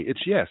okay.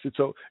 It's yes.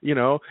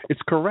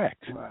 It's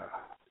correct. Wow.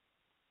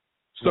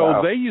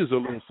 So they use a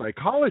little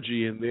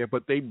psychology in there,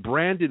 but they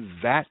branded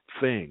that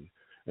thing,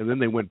 and then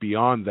they went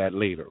beyond that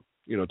later,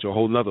 to a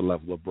whole nother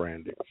level of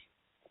branding.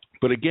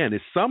 But again,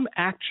 it's some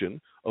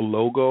action, a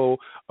logo,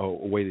 a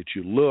way that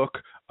you look,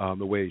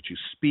 the way that you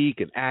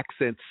speak, an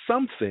accent,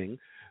 something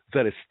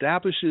that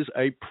establishes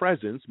a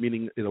presence,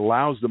 meaning it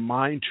allows the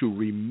mind to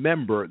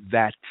remember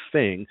that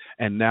thing,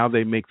 and now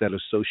they make that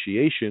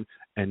association,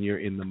 and you're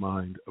in the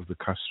mind of the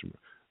customer.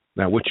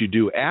 Now, what you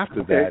do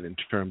after that in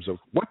terms of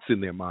what's in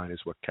their mind is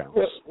what counts.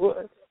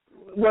 Well,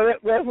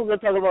 that's what we're going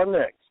to talk about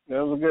next.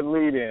 That was a good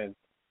lead-in.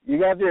 You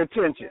got their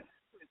attention.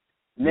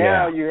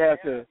 Now you have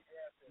to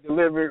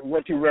deliver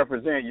what you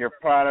represent, your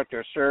product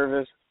or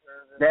service,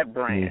 that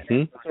brand.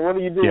 Mm-hmm. So what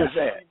do you do with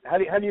that?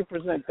 How do you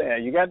present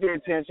that? You got their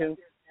attention.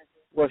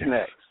 What's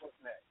next?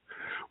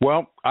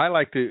 Well, I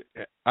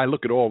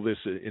look at all this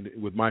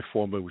with my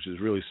formula, which is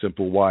really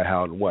simple: why,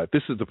 how, and what.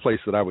 This is the place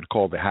that I would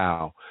call the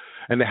how.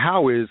 And the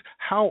how is,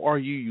 how are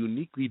you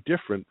uniquely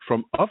different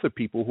from other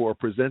people who are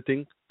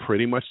presenting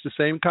pretty much the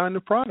same kind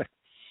of product?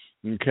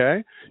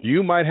 Okay,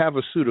 you might have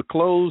a suit of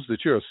clothes that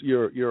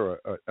you're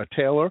a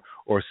tailor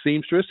or a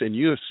seamstress, and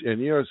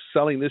you're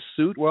selling this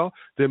suit. Well,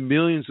 there are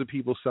millions of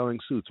people selling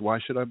suits. Why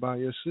should I buy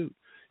your suit?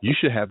 You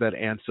should have that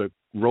answer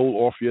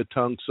roll off your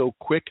tongue so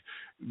quick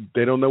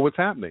they don't know what's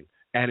happening,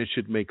 and it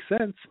should make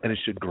sense, and it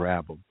should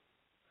grab them.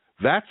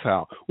 That's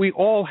how we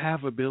all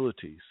have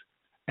abilities,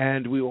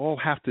 and we all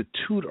have to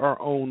toot our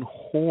own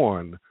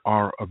horn,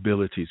 our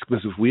abilities,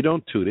 because if we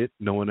don't toot it,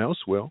 no one else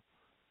will.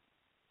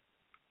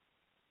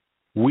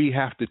 We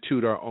have to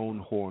toot our own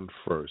horn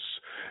first.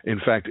 In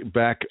fact,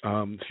 back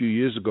a few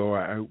years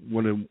ago,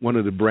 one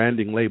of the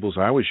branding labels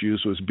I always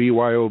used was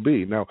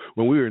BYOB. Now,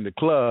 when we were in the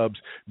clubs,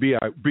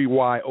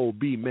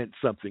 BYOB meant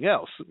something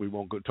else. We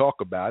won't go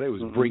talk about it. It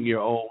was bring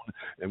your own,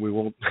 and we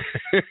won't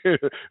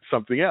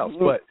something else.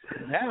 But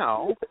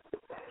now,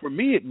 for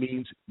me, it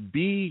means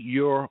be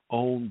your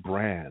own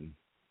brand.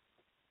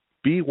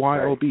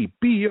 BYOB,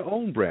 be your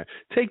own brand.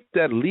 Take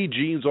that Lee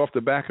jeans off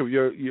the back of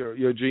your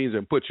jeans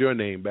and put your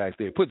name back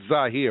there. Put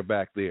Zahir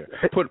back there.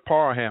 Put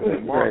Parham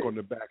and Marc on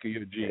the back of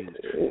your jeans.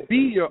 Be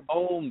your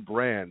own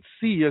brand.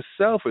 See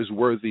yourself as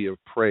worthy of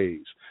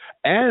praise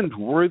and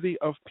worthy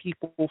of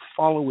people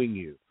following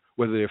you.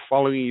 Whether they're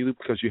following you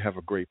because you have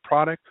a great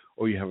product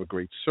or you have a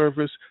great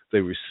service, they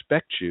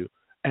respect you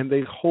and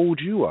they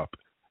hold you up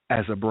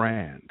as a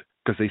brand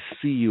because they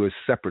see you as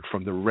separate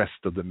from the rest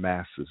of the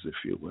masses, if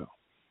you will.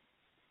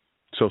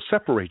 So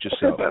separate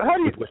yourself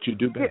with what you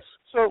do best.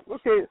 So,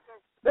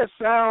 that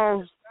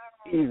sounds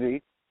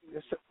easy.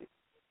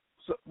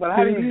 But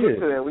how do you get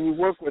to that when you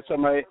work with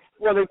somebody?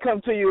 Well, they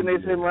come to you and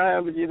they say,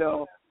 "Man, but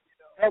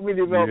help me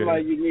develop my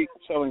unique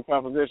selling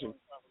proposition."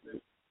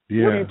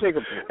 Yeah. What do you take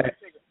them to?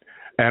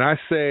 And I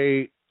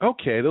say,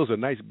 okay, those are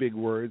nice big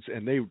words,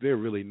 and they're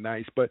really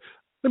nice. But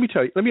let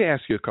me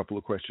ask you a couple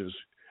of questions.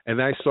 And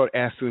then I start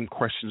asking them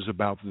questions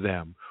about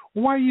them.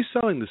 Why are you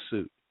selling the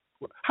suit?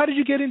 How did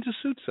you get into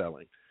suit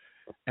selling?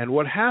 And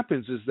what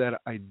happens is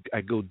that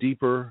I go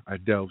deeper, I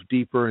delve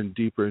deeper and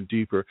deeper and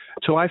deeper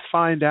till I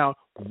find out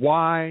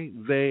why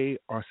they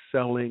are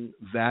selling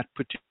that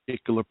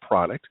particular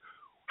product.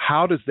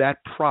 How does that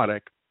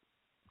product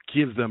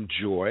give them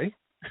joy?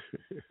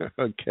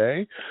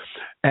 Okay.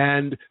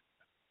 And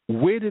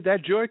where did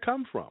that joy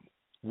come from?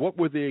 What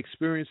were the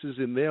experiences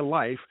in their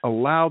life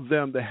allowed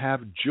them to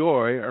have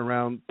joy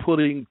around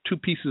putting two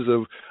pieces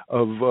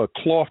of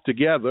cloth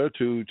together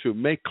to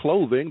make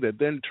clothing that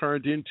then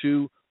turned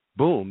into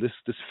boom,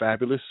 this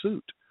fabulous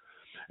suit.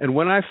 And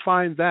when I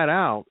find that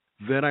out,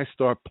 then I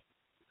start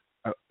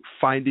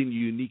finding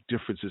unique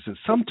differences. And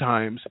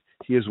sometimes,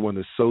 here's one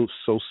that's so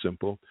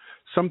simple.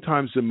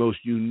 Sometimes the most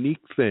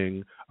unique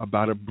thing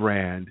about a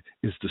brand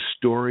is the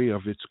story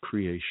of its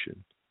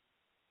creation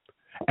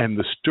and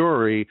the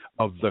story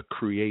of the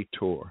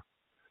creator.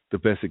 The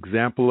best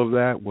example of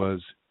that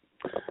was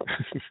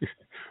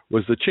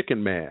the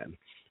Chicken Man,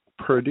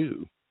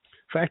 Purdue.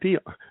 In fact,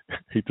 I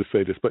hate to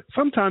say this, but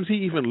sometimes he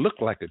even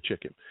looked like a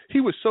chicken.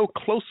 He was so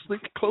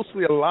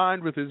closely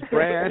aligned with his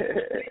brand,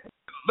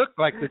 he looked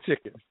like the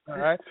chicken. All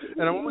right,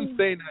 and I'm only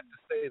saying that to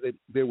say that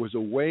there was a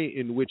way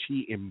in which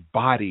he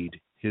embodied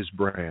his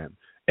brand.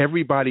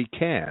 Everybody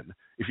can.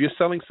 If you're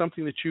selling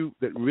something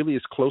that really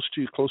is close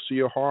to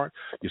your heart,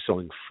 you're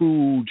selling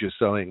food, you're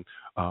selling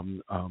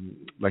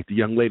like the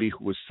young lady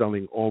who was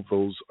selling all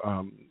those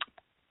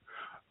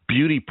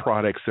beauty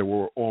products that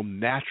were all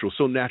natural,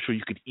 so natural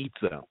you could eat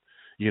them.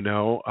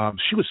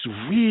 She was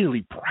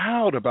really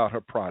proud about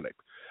her product,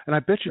 and I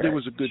bet you there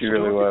was a good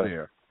story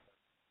there.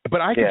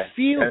 But I could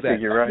feel that.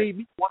 It made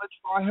me want to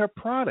try her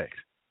product.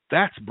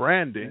 That's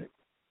branding.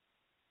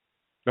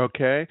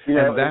 Okay,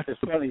 and that's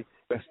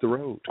the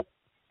road.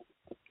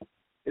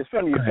 It's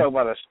funny you talk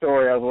about a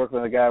story. I was working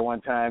with a guy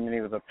one time, and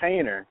he was a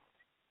painter,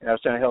 and I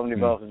was trying to help him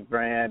develop his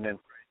brand, and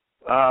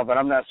but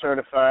I'm not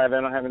certified.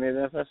 I don't have any of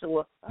this. I said,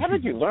 well, how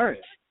did you learn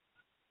it?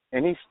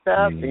 And he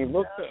stopped and he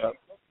looked up,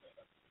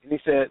 and he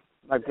said,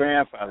 my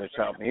grandfather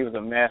taught me. He was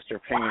a master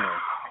painter.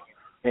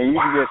 And you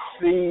can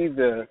just see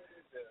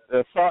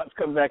the thoughts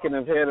come back in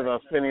his head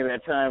about spending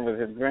that time with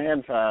his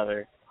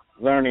grandfather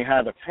learning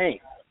how to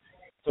paint.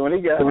 So when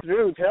he got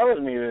through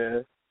telling me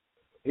this,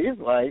 he's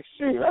like,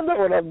 shoot, I know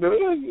what I'm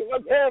doing. My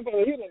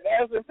grandfather, he's a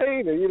master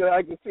painter. You know,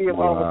 I could see him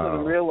all of a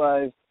sudden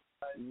realize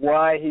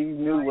why he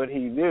knew what he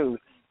knew.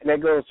 And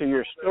that goes to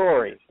your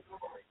story.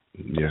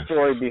 Yes. The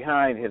story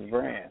behind his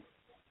brand.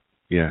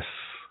 Yes.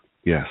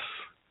 Yes.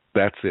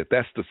 That's it.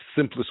 That's the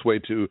simplest way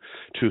to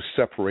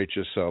separate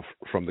yourself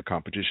from the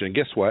competition. And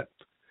guess what?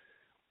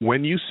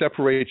 When you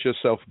separate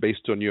yourself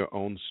based on your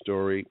own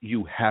story,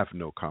 you have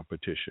no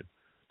competition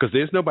because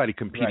there's nobody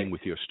competing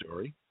with your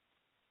story.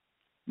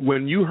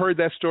 When you heard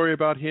that story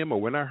about him, or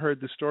when I heard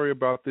the story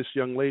about this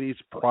young lady's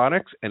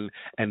products and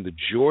the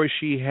joy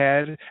she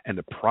had and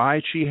the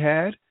pride she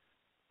had,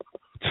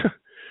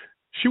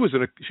 she was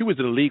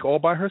in a league all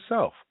by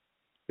herself.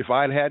 If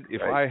I had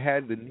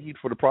the need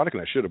for the product,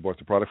 and I should have bought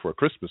the product for a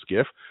Christmas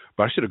gift,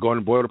 but I should have gone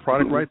and bought the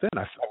product right then.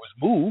 I was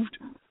moved.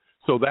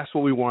 So that's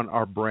what we want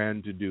our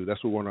brand to do.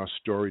 That's what we want our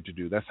story to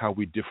do. That's how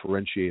we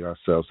differentiate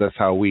ourselves. That's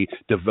how we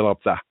develop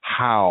the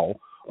how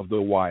of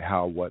the why,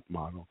 how, what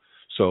model.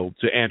 So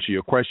to answer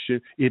your question,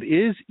 it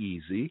is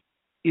easy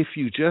if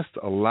you just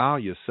allow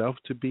yourself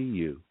to be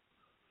you.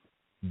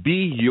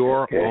 Be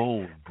your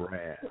own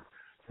brand.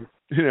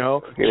 You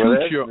know,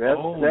 toot your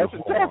own That's a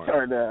tough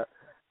part now.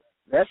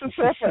 That's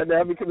a tough part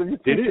now because if you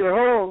toot your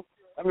horn,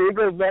 I mean, it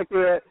goes back to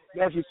that.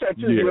 Now, if you start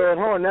tooting your own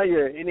horn, now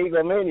you're an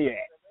egomaniac.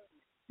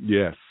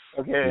 Yes.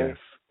 Okay. Yes.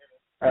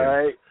 All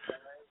right.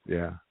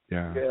 Yeah.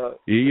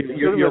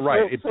 You're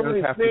right. It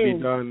does have to be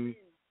done.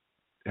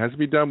 It has to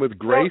be done with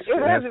grace.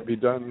 It has to be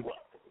done.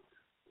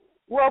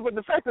 Well, but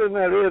the fact of the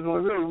matter is,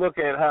 when we really look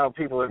at how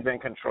people have been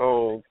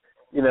controlled,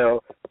 you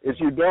know, is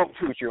you don't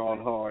toot your own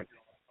horn.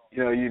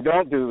 You know, you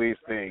don't do these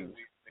things.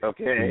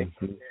 Okay.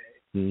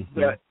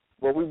 But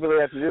what we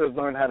really have to do is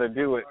learn how to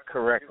do it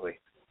correctly.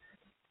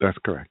 That's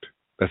correct.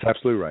 That's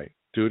absolutely right.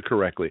 Do it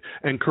correctly.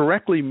 And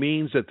correctly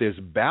means that there's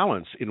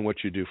balance in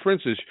what you do. For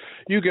instance,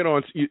 you get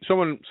on,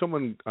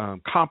 someone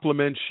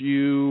compliments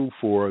you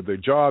for the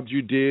job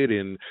you did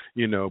in,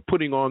 you know,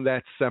 putting on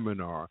that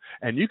seminar.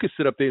 And you could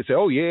sit up there and say,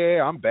 oh,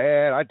 yeah, I'm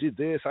bad. I did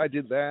this, I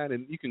did that.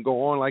 And you can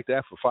go on like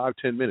that for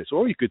 5-10 minutes.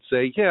 Or you could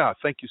say, yeah,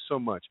 thank you so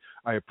much.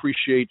 I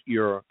appreciate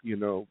your,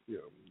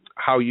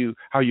 how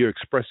you're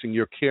expressing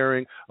your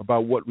caring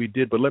about what we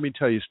did. But let me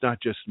tell you, it's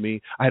not just me.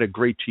 I had a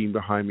great team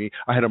behind me.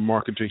 I had a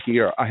marketer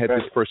here. I had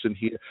this person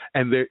here,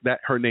 and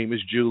her name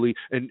is Julie,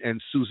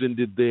 and Susan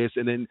did this,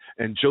 and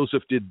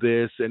Joseph did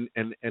this,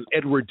 and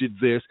Edward did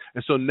this.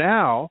 And so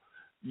now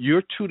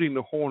you're tooting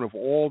the horn of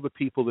all the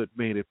people that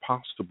made it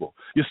possible.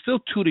 You're still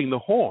tooting the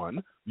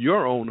horn,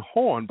 your own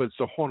horn, but it's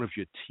the horn of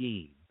your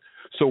team.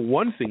 So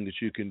one thing that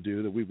you can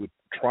do that we would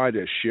try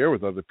to share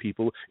with other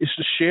people is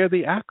to share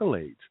the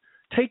accolades.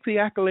 Take the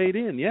accolade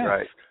in,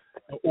 yes,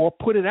 or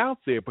put it out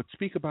there, but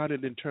speak about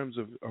it in terms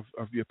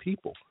of your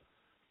people.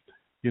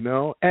 You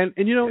know, and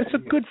you know, it's a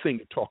good thing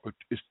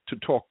to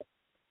talk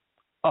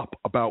up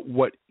about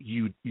what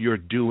you're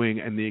doing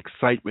and the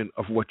excitement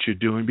of what you're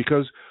doing,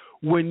 because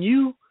when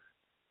you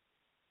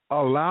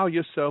allow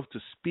yourself to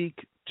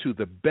speak to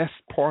the best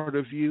part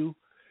of you,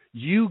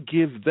 you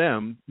give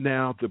them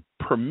now the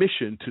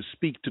permission to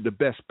speak to the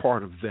best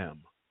part of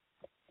them.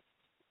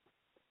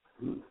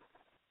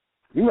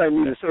 You might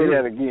need to say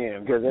that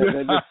again, because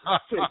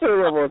say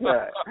it one more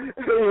time.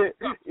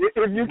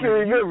 If you can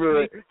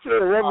remember it, say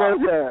it one more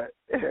time.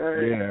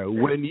 Yeah,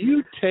 when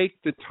you take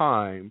the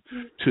time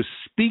to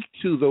speak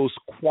to those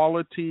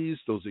qualities,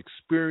 those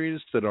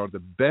experiences that are the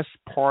best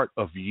part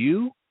of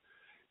you,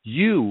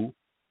 you,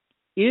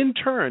 in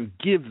turn,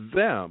 give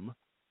them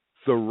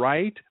the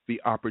right, the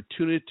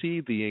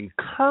opportunity, the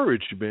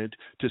encouragement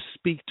to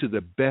speak to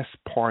the best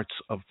parts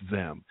of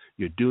them.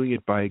 You're doing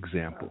it by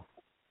example.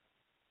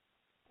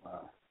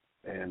 Wow.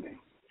 Andy.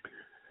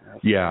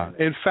 Yeah.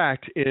 In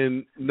fact,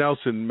 in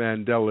Nelson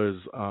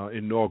Mandela's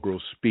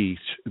inaugural speech,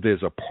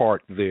 there's a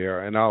part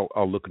there, and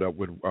I'll look it up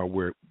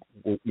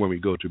when we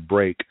go to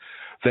break,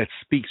 that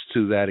speaks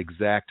to that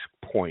exact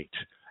point,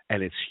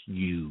 and it's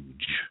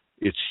huge.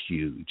 It's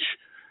huge.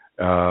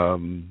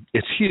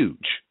 It's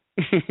huge.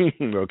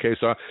 Okay,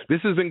 so this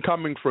isn't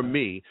coming from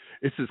me.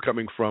 This is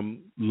coming from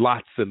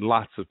lots and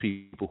lots of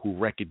people who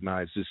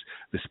recognize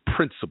this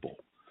principle.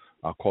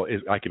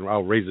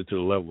 I'll raise it to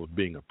the level of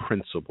being a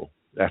principle.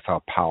 That's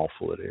how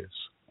powerful it is.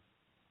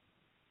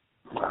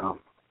 Wow.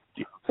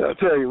 So I'll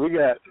tell you, we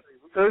got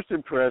first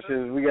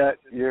impressions, we got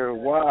your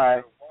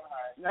why.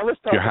 Now let's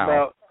talk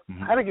about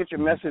how to get your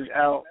message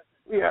out.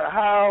 Yeah,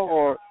 how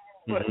or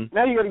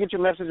now you got to get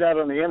your message out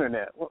on the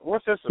internet.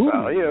 What's this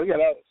about? You know, you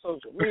got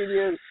social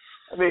media.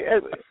 I mean,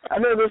 I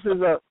know this is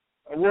a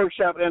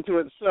workshop into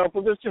itself,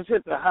 but let's just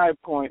hit the high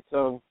points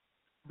of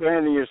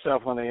branding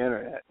yourself on the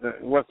internet.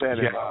 What's that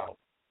involved?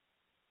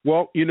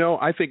 Well, you know,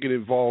 I think it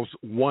involves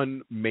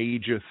one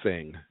major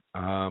thing.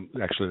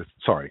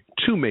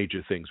 Two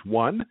major things.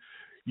 One,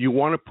 you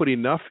want to put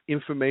enough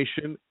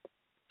information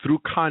through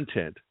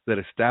content that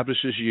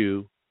establishes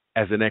you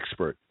as an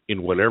expert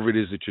in whatever it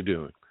is that you're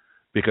doing,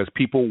 because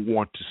people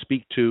want to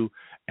speak to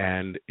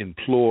and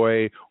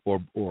employ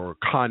or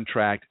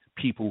contract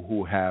people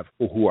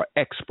who are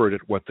expert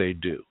at what they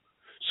do.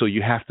 So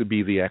you have to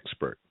be the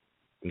expert.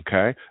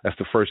 Okay, that's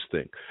the first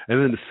thing. And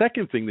then the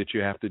second thing that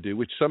you have to do,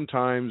 which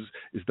sometimes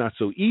is not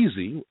so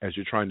easy as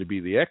you're trying to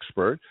be the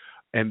expert,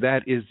 and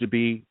that is to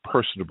be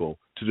personable,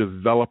 to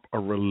develop a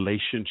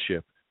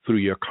relationship through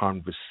your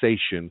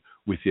conversation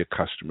with your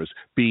customers.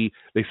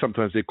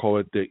 Sometimes they call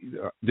it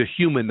the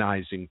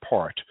humanizing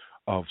part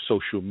of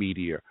social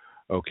media,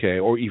 okay,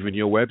 or even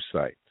your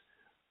website.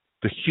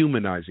 The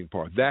humanizing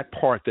part, that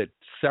part that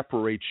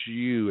separates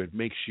you and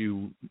makes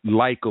you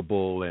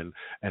likable and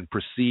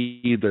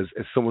perceived as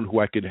someone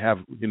who I could have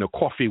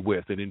coffee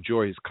with and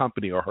enjoy his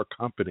company or her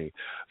company,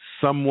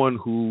 someone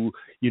who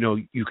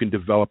you can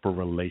develop a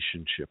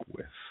relationship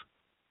with.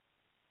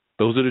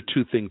 Those are the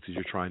two things that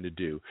you're trying to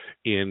do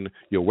in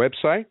your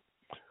website,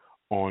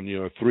 on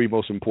your three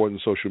most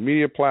important social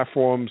media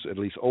platforms. At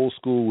least old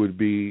school would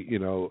be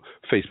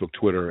Facebook,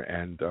 Twitter,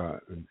 and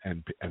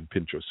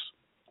Pinterest.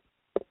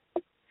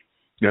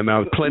 Yeah,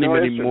 now plenty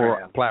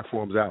more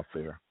platforms out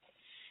there.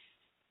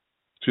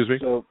 Excuse me?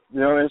 So,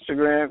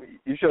 Instagram,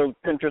 you show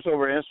Pinterest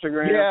over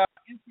Instagram? Yeah,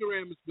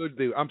 Instagram is good.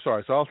 I'm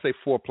sorry, so I'll say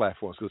 4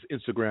 platforms because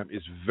Instagram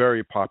is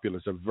very popular.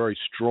 It's a very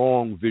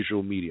strong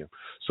visual medium.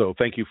 So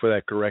thank you for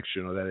that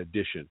correction or that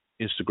addition.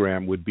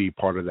 Instagram would be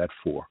part of that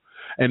 4.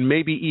 And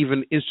maybe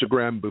even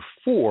Instagram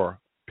before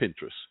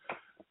Pinterest.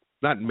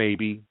 Not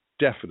maybe,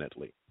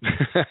 definitely.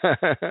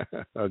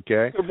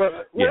 Okay.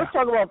 But let's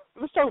talk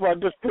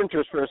about just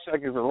Pinterest for a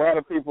second. A lot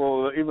of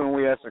people, even when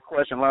we asked the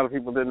question, a lot of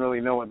people didn't really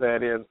know what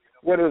that is.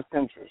 What is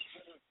Pinterest?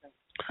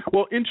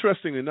 Well,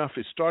 interesting enough,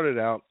 it started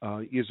out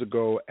years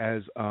ago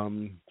as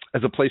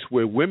a place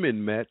where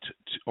women met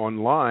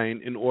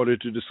online in order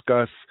to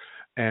discuss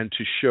and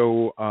to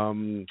show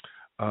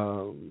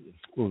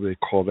what do they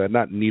call that?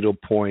 Not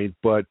needlepoint,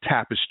 but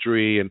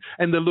tapestry and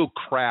the little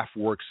craft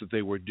works that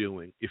they were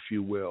doing, if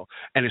you will.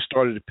 And it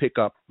started to pick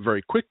up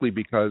very quickly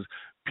because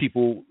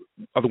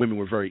other women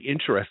were very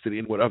interested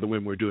in what other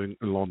women were doing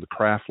along the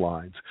craft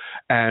lines.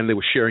 And they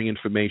were sharing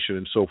information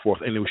and so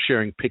forth. And they were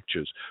sharing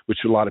pictures, which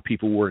a lot of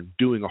people weren't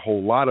doing a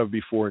whole lot of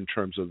before in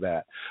terms of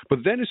that.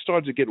 But then it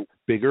started to get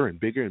bigger and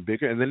bigger and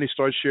bigger. And then they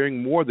started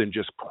sharing more than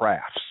just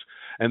crafts.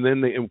 And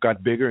then it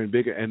got bigger and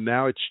bigger, and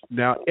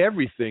now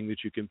everything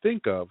that you can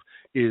think of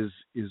is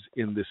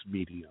in this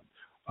medium.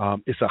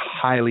 It's a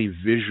highly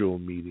visual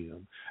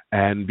medium,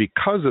 and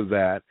because of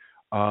that,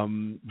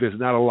 there's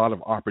not a lot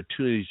of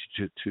opportunities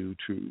to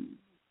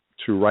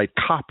write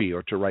copy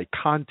or to write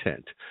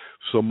content.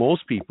 So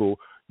most people,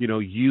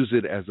 use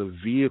it as a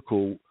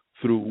vehicle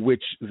through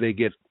which they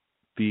get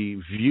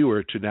the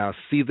viewer to now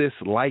see this,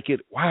 like it,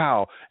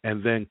 wow,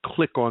 and then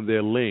click on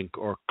their link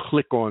or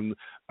click on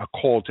a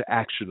call to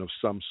action of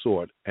some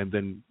sort and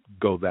then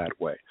go that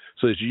way.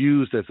 So it's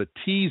used as a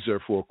teaser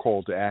for a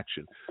call to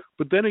action.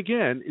 But then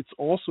again, it's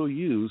also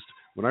used,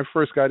 when I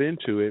first got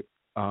into it,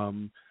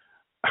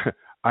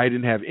 I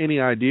didn't have any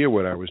idea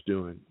what I was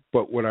doing.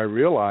 But what I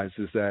realized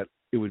is that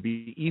it would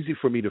be easy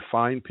for me to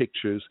find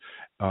pictures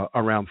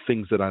around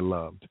things that I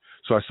loved.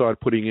 So I started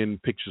putting in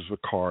pictures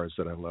of cars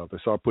that I loved. I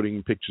started putting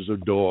in pictures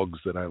of dogs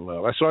that I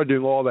love. I started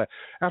doing all that.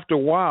 After a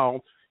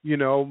while,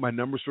 my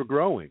numbers were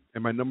growing,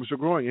 and my numbers were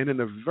growing. And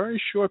in a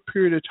very short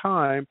period of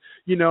time,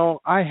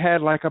 I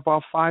had like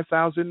about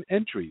 5,000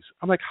 entries.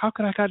 I'm like, how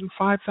could I gotten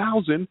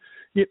 5,000?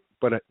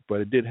 But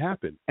it did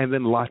happen. And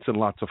then lots and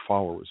lots of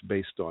followers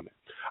based on it.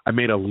 I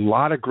made a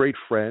lot of great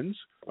friends,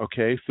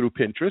 okay, through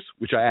Pinterest,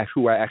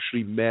 who I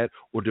actually met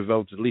or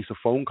developed at least a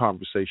phone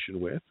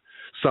conversation with.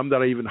 Some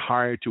that I even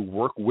hired to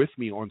work with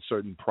me on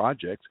certain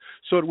projects.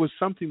 So it was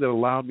something that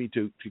allowed me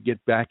to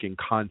get back in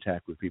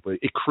contact with people.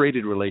 It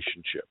created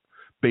relationship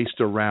based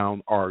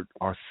around our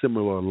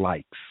similar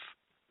likes.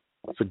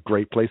 It's a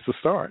great place to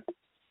start.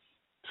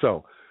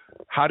 So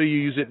how do you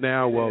use it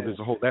now? Well,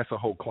 that's a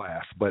whole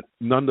class, but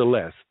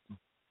nonetheless,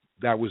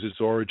 that was its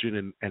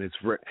origin, and it's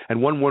very.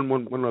 And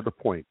one other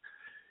point,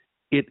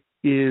 it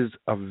is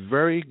a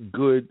very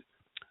good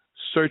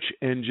search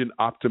engine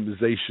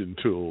optimization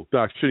tool. No,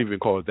 I shouldn't even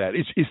call it that.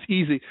 It's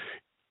easy.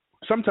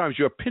 Sometimes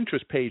your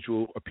Pinterest page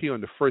will appear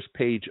on the first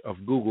page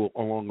of Google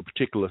along a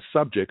particular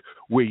subject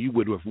where you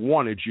would have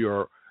wanted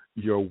your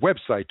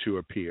website to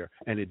appear,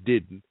 and it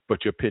didn't,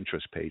 but your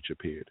Pinterest page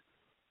appeared.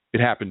 It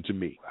happened to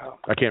me. Wow.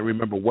 I can't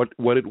remember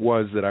what it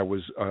was that I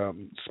was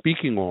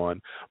speaking on,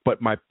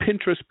 but my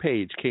Pinterest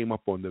page came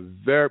up on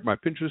my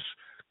Pinterest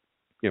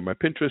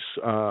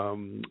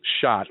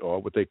shot,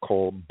 or what they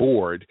call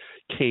board,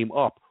 came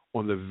up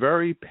on the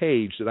very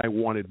page that I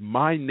wanted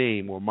my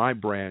name or my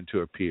brand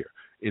to appear.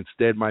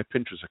 Instead, my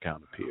Pinterest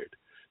account appeared.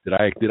 Did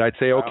I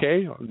say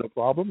okay? No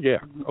problem. Yeah.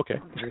 Okay.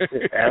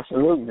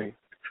 Absolutely.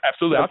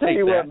 Absolutely. I'll tell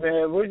you what,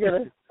 man.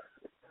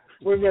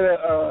 We're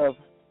gonna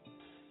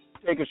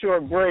take a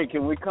short break,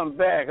 and we come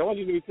back. I want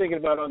you to be thinking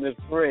about on this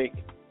break.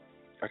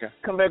 Okay.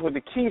 Come back with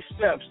the key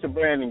steps to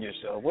branding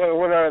yourself. What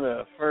are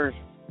the first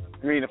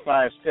 3 to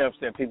 5 steps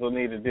that people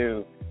need to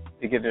do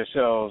to get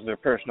themselves, their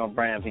personal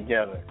brand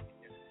together.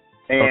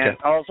 And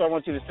also I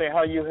want you to say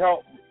how you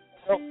help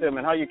them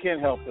and how you can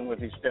help them with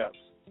these steps.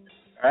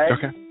 All right?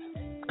 Okay.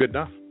 Good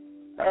enough.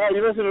 All right,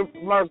 you listen to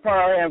Marc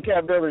Parham,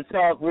 CAPBuilder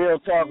Talk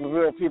with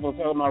real people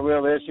talking about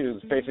real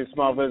issues facing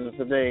small business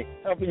today,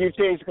 helping you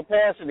change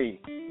capacity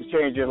to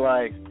change your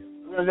life.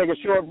 We're going to take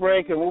a short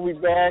break, and we'll be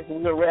back.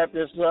 We're going to wrap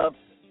this up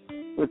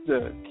with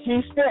the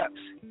key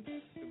steps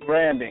to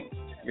branding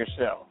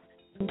yourself.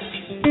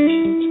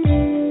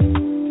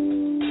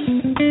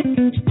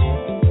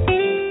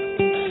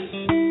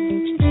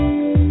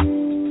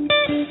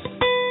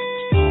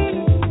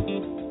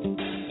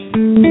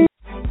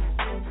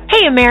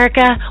 Hey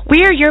America,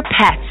 we are your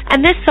pets,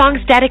 and this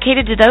song's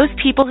dedicated to those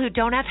people who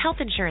don't have health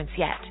insurance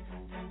yet.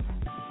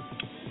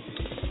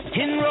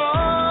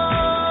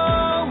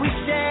 Enroll, we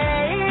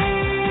say,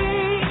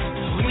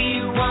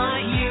 we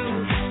want you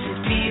to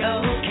be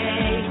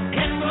okay.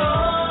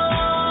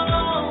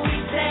 Enroll, we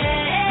say,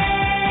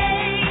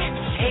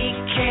 take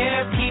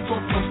care of people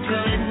for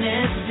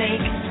goodness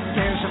sake.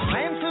 There's a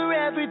plan for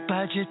every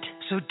budget,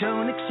 so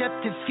don't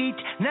accept defeat.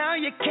 Now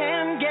you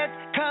can get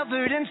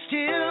covered and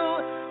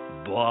still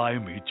buy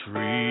me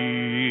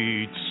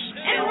treats.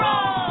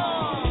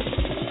 Enroll!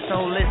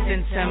 So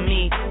listen to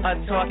me, a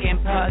talking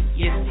pug,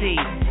 you see.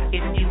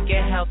 If you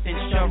get health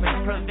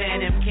insurance,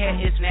 preventive care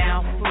is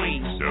now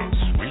free. So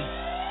sweet.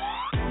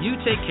 You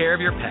take care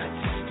of your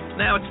pets.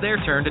 Now it's their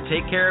turn to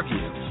take care of you.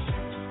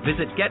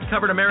 Visit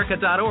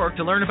getcoveredamerica.org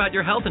to learn about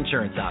your health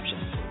insurance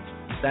options.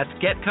 That's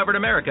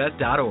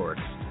getcoveredamerica.org.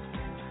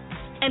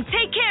 And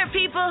take care,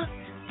 people.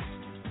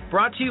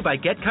 Brought to you by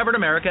Get Covered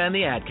America and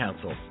the Ad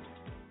Council.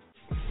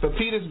 For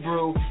Peter's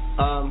Brew,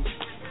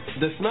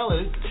 the smell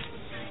is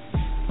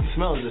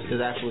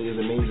actually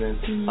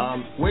amazing.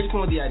 Where'd you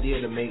come with the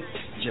idea to make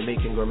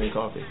Jamaican gourmet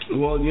coffee?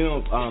 Well,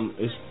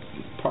 it's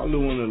probably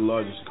one of the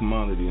largest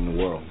commodity in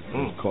the world,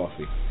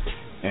 coffee,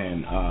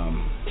 and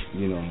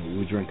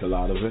we drink a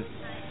lot of it,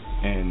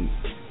 and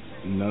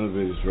none of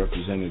it is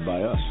represented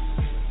by us.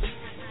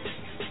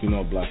 You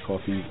know a black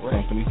coffee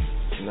company?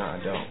 No, I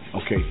don't.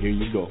 Okay, here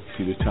you go.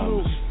 Peter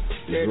Thomas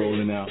is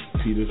rolling out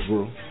Peter's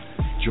Brew.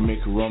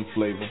 Jamaica rum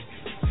flavor,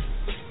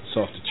 it's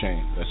off the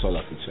chain. That's all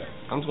I can say.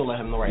 I'm just gonna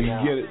let him know right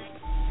now. You can get it.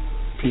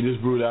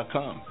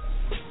 PetersBrew.com.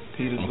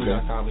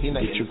 PetersBrew.com. But he's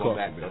not getting your coffee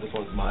back though. This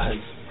one's mine.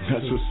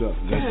 That's what's up.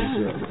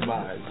 It's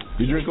mine.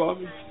 You drink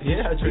coffee?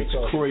 Yeah, I drink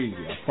coffee. It's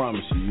crazy. I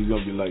promise you. You're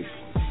gonna be like,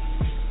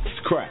 it's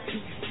crack.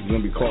 You're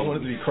gonna be coffee. I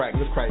want it to be crack.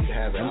 It's crack to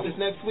have it. This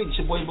next week,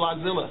 it's your boy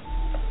Blockzilla.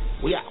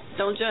 We out.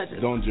 Don't judge us.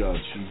 Don't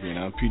judge.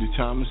 I'm Peter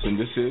Thomas, and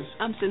this is...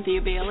 I'm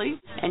Cynthia Bailey,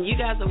 and you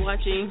guys are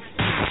watching...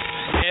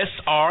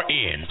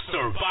 SRN,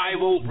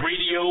 Survival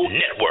Radio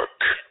Network.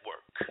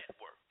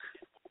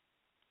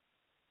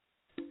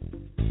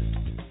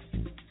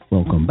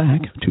 Welcome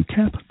back to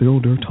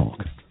CAPBuilder Talk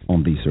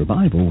on the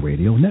Survival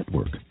Radio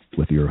Network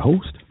with your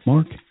host,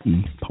 Marc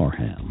E.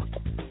 Parham.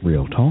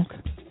 Real talk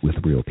with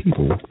real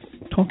people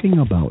talking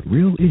about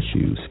real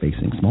issues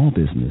facing small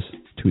business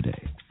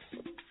today.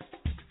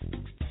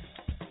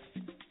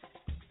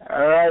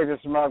 All right, this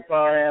is Marc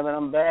Parham, and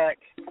I'm back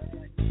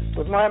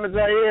with Mohammed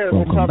Zaire.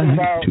 Welcome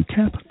back to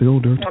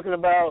CAPBuilder.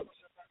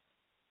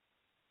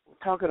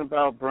 Talking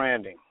about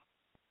branding,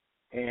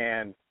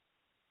 and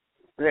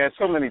we had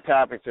so many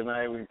topics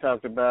tonight. We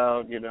talked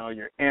about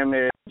your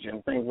image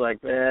and things like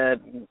that,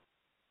 and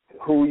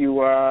who you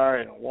are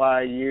and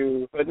why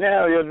you. But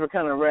now, as we're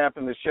kind of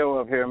wrapping the show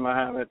up here,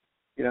 Mohammed,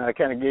 I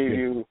kind of gave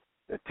you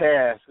the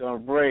task on a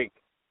break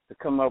to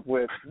come up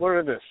with what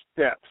are the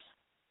steps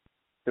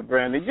to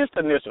branding, just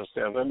initial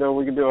steps. I know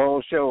we can do a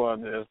whole show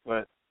on this,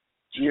 but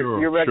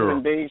your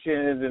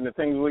recommendations and the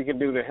things we can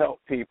do to help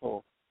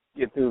people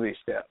get through these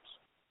steps.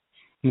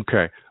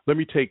 Okay, let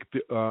me take.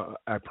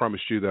 I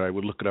promised you that I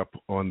would look it up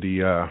on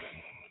the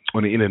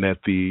internet.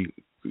 The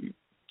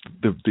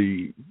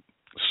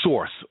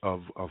source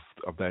of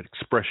that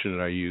expression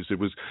that I used. It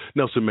was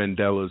Nelson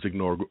Mandela's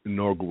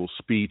inaugural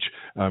speech.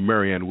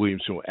 Marianne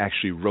Williamson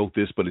actually wrote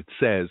this, but it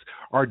says,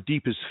 "Our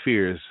deepest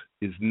fear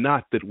is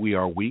not that we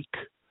are weak.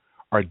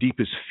 Our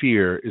deepest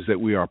fear is that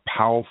we are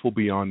powerful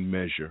beyond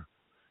measure.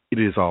 It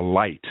is our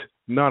light,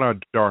 not our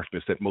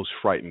darkness, that most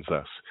frightens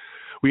us.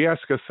 We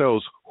ask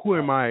ourselves, who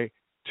am I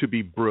to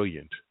be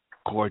brilliant,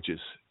 gorgeous,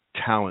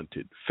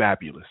 talented,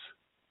 fabulous?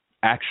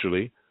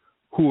 Actually,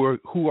 who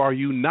are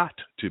you not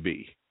to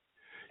be?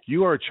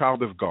 You are a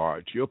child of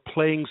God. Your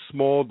playing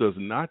small does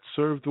not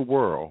serve the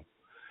world.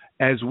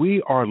 As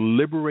we are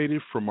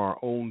liberated from our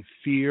own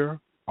fear,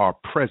 our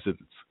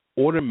presence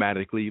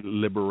automatically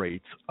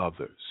liberates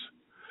others."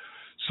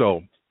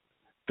 So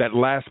that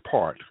last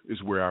part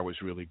is where I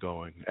was really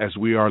going. As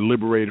we are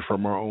liberated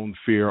from our own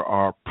fear,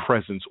 our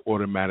presence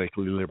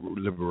automatically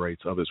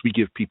liberates others. We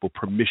give people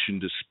permission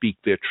to speak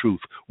their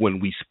truth when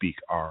we speak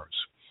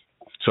ours.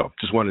 So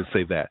just wanted to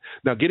say that.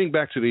 Now, getting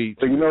back to the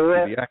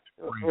act.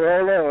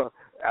 Well,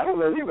 I don't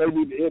know. You may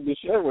need to end the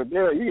show with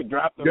there. You can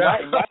drop the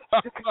mic.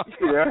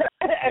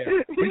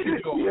 We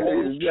can do a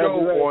whole show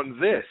on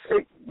this.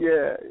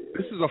 Yeah.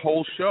 This is a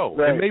whole show.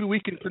 Right. And maybe we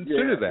can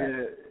consider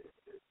that.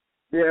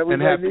 Yeah, we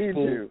and might have need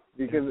people, to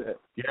because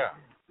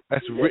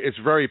it's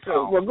very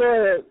powerful. Well, go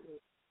ahead.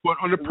 But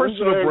on the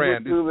personal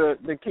brand,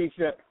 the key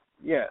step.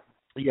 Yeah.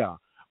 Yeah.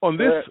 On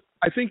this,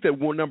 I think that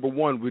number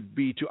one would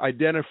be to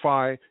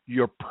identify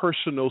your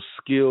personal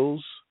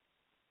skills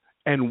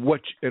and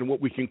what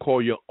we can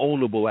call your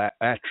ownable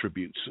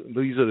attributes.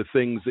 These are the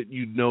things that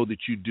you know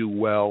that you do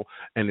well,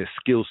 and the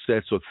skill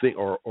sets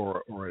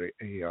or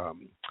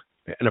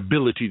an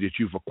ability that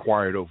you've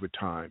acquired over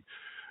time.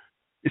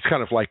 It's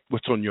kind of like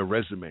what's on your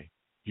resume.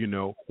 You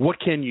know, what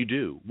can you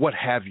do? What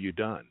have you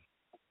done?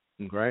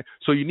 Okay,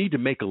 so you need to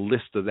make a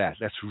list of that.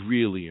 That's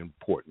really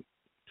important.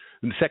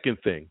 And the second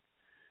thing,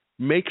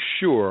 make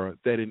sure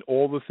that in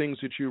all the things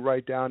that you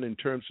write down in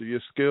terms of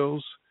your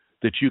skills,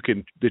 that you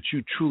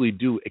truly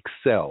do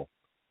excel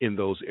in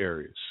those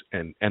areas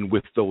and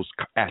with those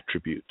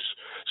attributes.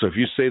 So if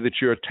you say that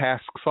you're a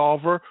task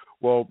solver,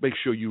 well, make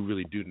sure you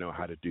really do know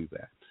how to do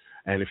that.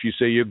 And if you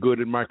say you're good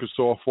at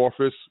Microsoft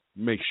Office,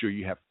 make sure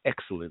you have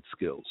excellent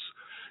skills.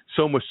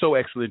 So much so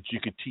excellent you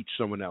could teach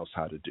someone else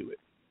how to do it.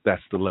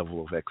 That's the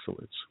level of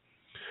excellence.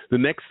 The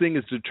next thing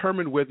is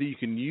determine whether you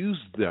can use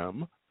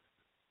them,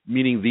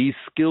 meaning these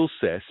skill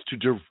sets,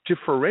 to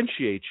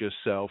differentiate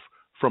yourself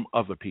from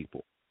other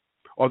people.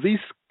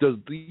 Does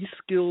these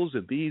skills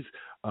and these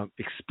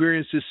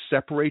experiences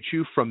separate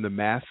you from the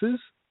masses?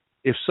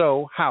 If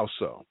so, how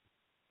so?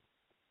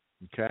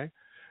 Okay?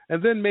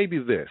 And then maybe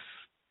this.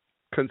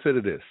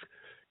 Consider this.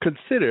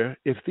 Consider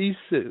if these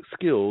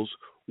skills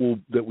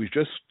that we've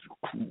just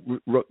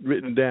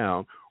written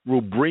down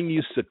will bring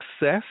you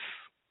success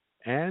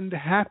and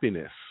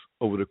happiness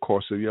over the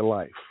course of your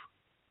life.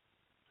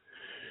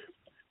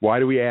 Why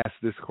do we ask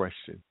this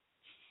question?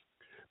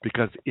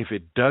 Because if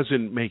it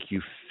doesn't make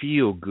you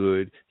feel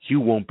good, you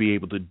won't be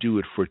able to do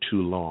it for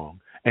too long.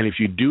 And if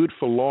you do it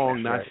for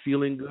long, not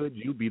feeling good,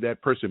 you'll be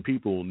that person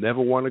people will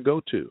never want to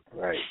go to.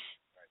 Right.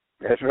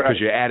 That's right. Because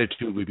your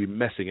attitude would be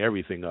messing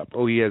everything up.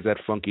 Oh, he has that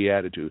funky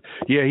attitude.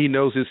 Yeah, he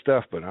knows his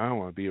stuff, but I don't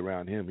want to be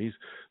around him.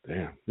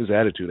 His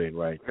attitude ain't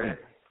right.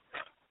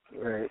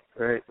 Right.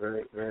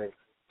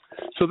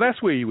 So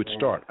that's where you would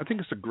start. I think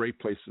it's a great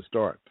place to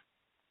start.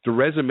 The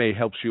resume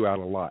helps you out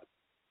a lot.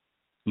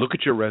 Look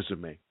at your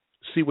resume.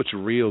 See what's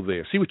real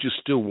there. See what you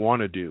still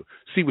want to do.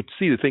 See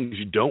the things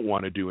you don't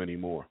want to do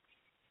anymore.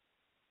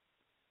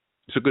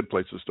 It's a good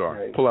place to start.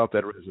 Right. Pull out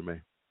that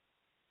resume.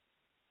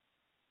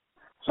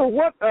 So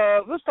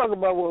let's talk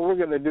about what we're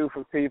going to do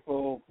for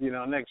people,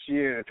 next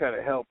year to try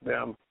to help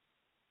them,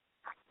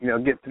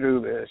 get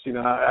through this.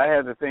 I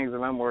have the things that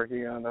I'm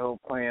working on, the whole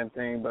plan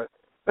thing, but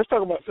let's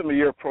talk about some of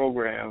your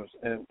programs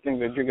and things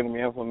that you're going to be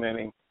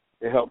implementing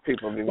to help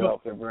people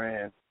develop their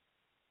brand.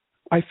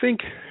 I think,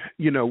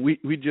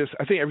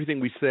 I think everything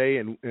we say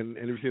and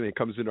everything that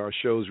comes into our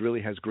shows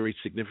really has great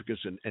significance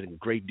and a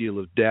great deal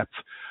of depth.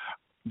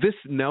 This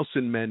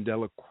Nelson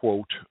Mandela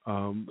quote,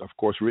 of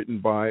course, written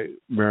by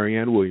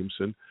Marianne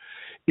Williamson,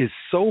 is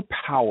so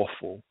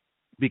powerful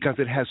because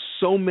it has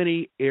so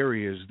many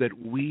areas that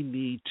we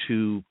need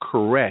to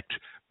correct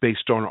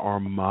based on our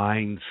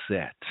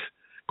mindset.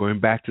 Going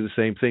back to the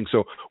same thing.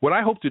 So what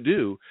I hope to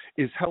do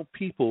is help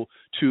people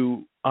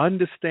to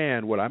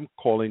understand what I'm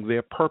calling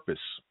their purpose.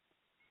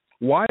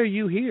 Why are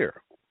you here?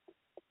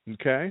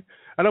 Okay?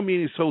 I don't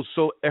mean it's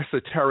so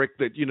esoteric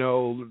that,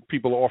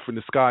 people are off in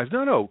the skies.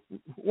 No.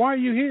 Why are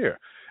you here?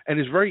 And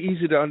it's very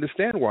easy to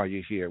understand why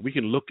you're here. We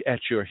can look at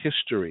your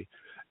history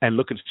and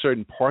look at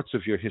certain parts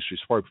of your history,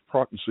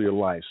 parts of your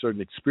life,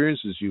 certain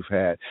experiences you've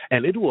had,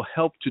 and it will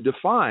help to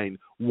define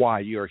why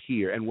you're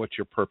here and what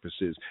your purpose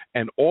is.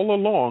 And all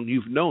along,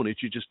 you've known it,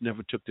 you just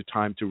never took the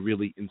time to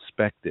really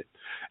inspect it.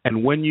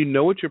 And when you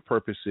know what your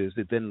purpose is,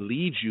 it then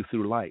leads you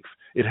through life.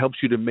 It helps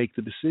you to make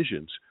the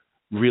decisions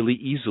really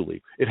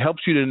easily. It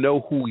helps you to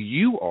know who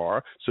you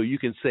are so you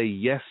can say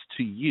yes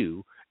to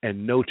you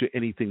and no to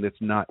anything that's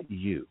not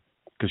you,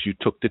 because you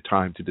took the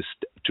time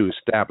to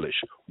establish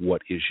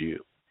what is you.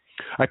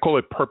 I call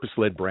it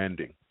purpose-led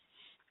branding.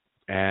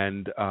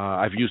 And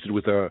I've used it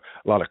with a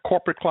lot of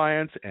corporate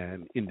clients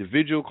and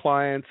individual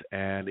clients,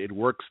 and it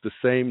works the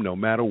same no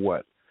matter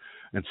what.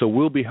 And so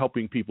we'll be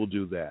helping people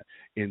do that.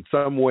 In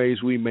some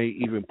ways, we may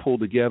even pull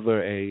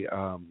together a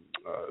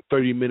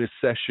 30-minute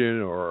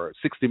session or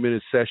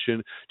 60-minute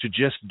session to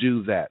just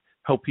do that,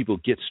 help people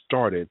get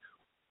started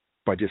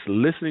by just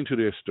listening to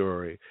their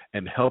story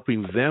and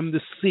helping them to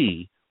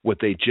see what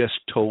they just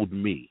told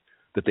me,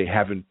 that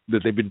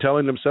they've been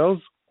telling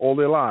themselves all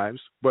their lives,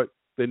 but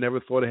they never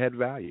thought it had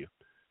value.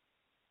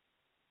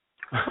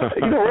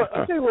 You know what?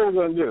 I'll tell you what we're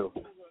going to do.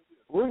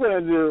 We're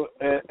going to do,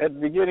 at the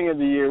beginning of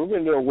the year, we're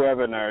going to do a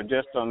webinar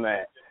just on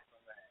that.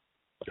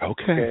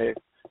 Okay.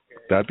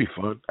 That'd be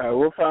fun.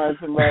 We'll find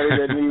somebody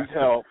that needs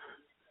help,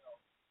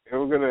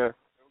 and we're going to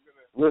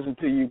listen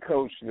to you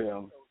coach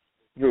them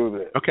through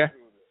this. Okay.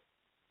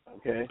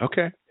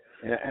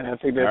 And I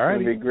think that's going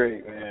to be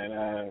great,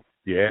 man.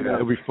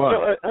 It'll be fun.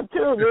 So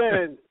until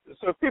then,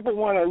 so if people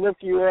want to look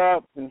you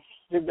up and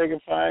see if they can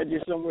find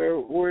you somewhere,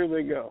 where do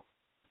they go?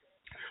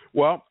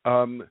 Well,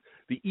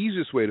 the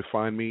easiest way to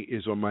find me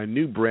is on my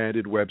new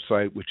branded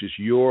website, which is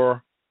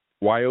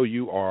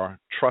YOUR,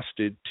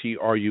 trusted,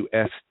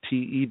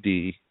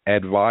 TRUSTED,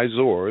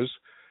 advisors,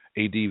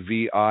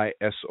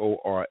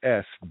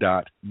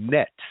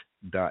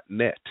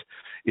 ADVISORS.net.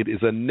 It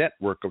is a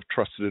network of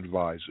trusted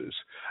advisors.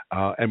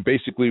 And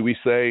basically we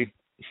say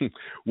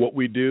what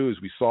we do is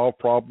we solve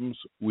problems,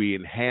 we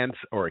enhance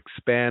or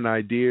expand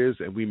ideas,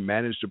 and we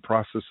manage the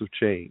process of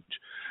change.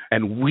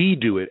 And we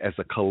do it as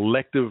a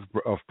collective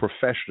of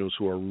professionals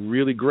who are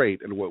really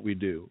great at what we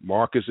do.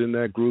 Marc is in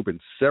that group, and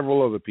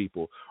several other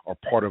people are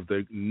part of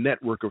the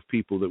network of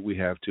people that we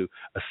have to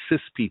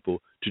assist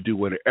people to do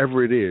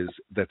whatever it is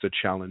that's a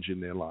challenge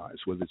in their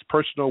lives. Whether it's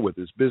personal,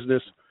 whether it's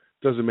business,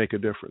 doesn't make a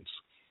difference.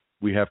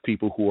 We have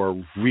people who are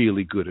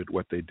really good at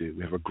what they do.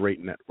 We have a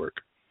great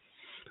network.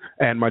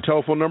 And my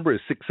telephone number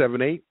is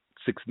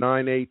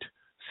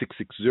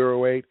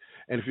 678-698-6608.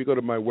 And if you go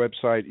to my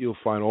website, you'll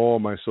find all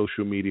my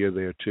social media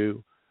there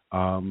too.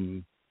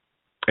 And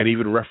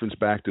even reference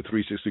back to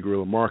 360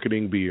 Guerrilla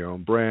Marketing, Be Your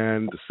Own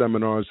Brand, the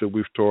seminars that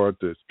we've taught,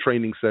 the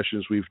training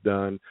sessions we've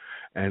done,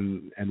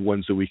 and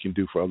ones that we can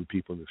do for other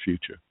people in the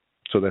future.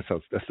 So that's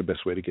the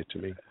best way to get to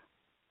me.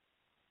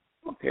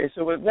 Okay,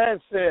 so with that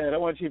said, I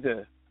want you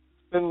to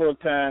spend a little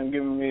time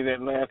giving me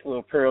that last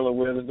little pearl of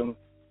wisdom,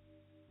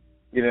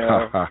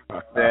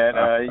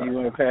 that you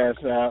want to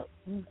pass out.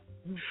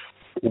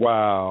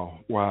 Wow.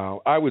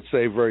 I would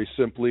say very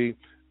simply,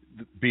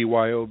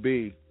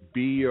 BYOB,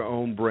 be your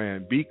own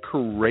brand. Be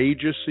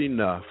courageous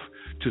enough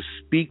to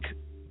speak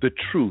the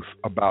truth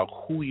about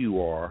who you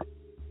are,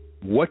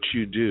 what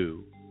you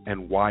do,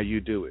 and why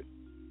you do it.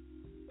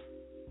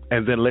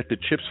 And then let the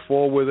chips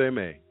fall where they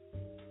may.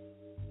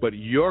 But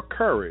your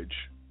courage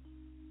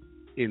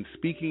in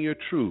speaking your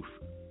truth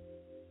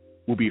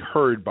will be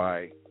heard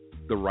by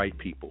the right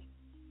people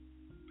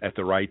at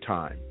the right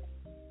time,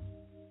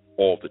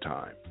 all the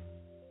time.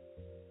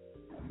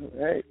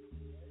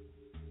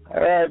 All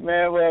right,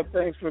 man. Well,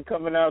 thanks for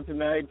coming out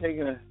tonight,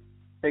 taking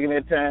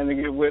that time to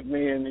get with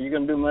me. And you're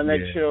going to do my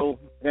next show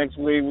next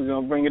week. We're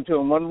going to bring it to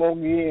them one more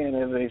again,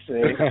 as they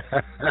say,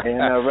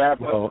 and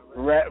wrap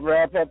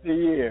up the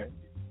year.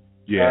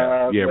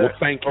 Well,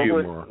 thank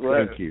you, Marc.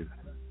 Thank you.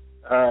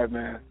 All right,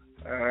 man.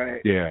 All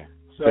right. Yeah.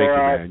 So, thank you,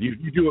 man.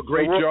 You do a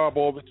great job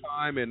all the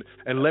time, and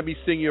let me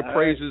sing your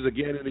praises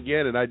again and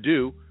again, and I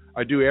do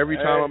every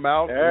time I'm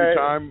out, every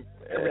time.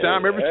 Thank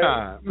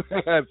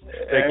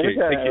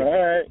you.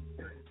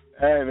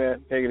 All right,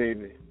 man. Take it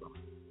easy.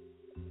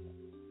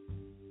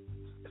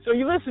 So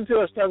you listen to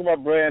us talk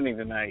about branding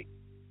tonight.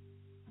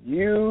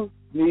 You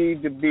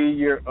need to be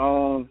your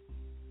own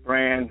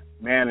brand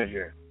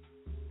manager,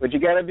 but you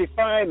got to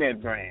define that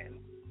brand.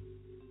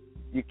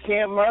 You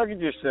can't market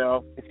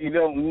yourself if you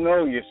don't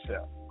know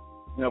yourself.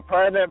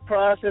 Part of that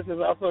process is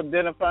also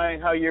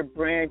identifying how your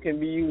brand can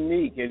be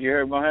unique, as you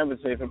heard Muhammad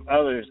say, from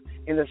others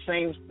in the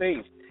same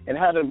space, and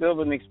how to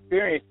build an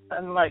experience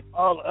unlike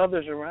all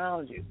others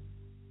around you.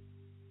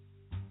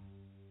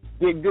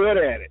 Get good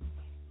at it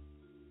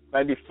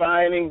by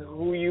defining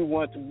who you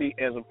want to be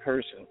as a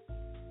person.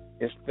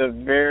 It's the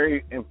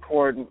very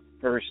important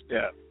first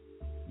step.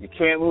 You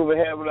can't move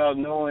ahead without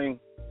knowing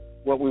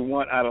what we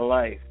want out of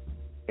life.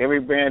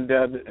 Every brand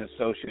does it, and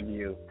so should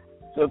you.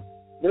 So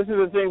this is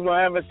the things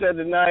Muhammad said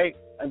tonight.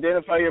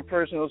 Identify your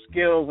personal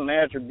skills and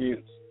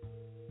attributes.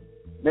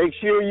 Make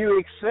sure you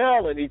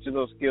excel at each of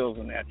those skills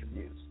and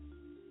attributes.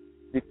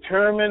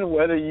 Determine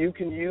whether you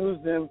can use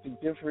them to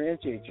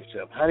differentiate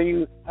yourself. How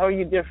are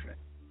you different?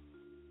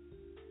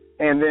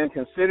 And then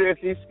consider if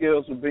these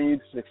skills will bring you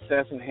to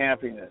success and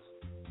happiness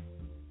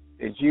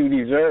that you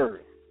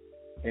deserve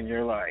in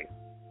your life.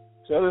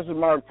 So this is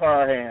Marc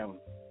Parham.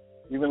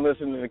 You've been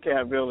listening to the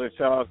CAPBuilder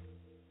Talk.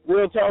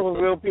 Real talk with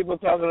real people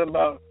talking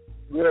about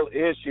real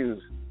issues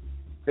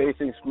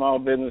facing small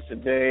business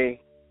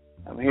today.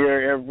 I'm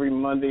here every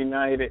Monday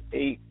night at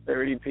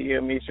 8:30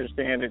 p.m. Eastern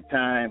Standard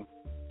Time.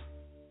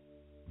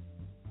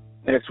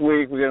 Next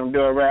week, we're going to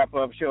do a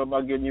wrap-up show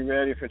about getting you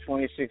ready for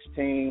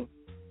 2016.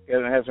 We're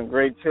going to have some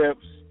great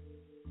tips,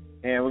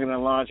 and we're going to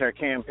launch our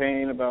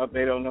campaign about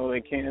They Don't Know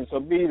They Can,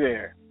 so be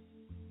there.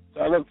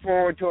 So I look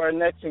forward to our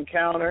next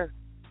encounter.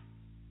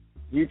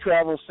 You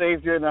travel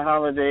safe during the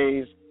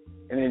holidays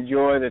and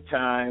enjoy the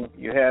time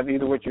you have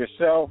either with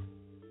yourself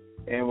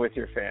and with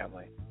your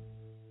family.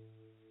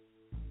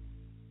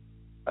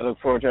 I look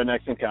forward to our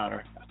next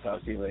encounter. I'll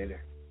talk to you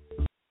later.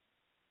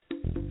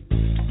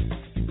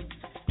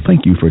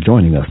 Thank you for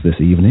joining us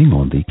this evening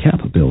on the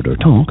CAPBuilder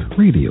Talk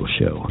radio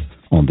show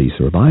on the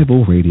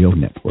Survival Radio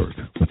Network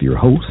with your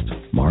host,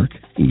 Marc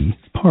E.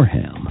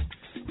 Parham.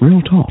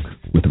 Real talk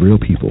with real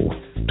people,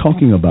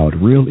 talking about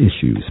real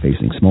issues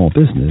facing small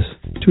business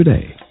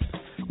today.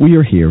 We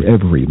are here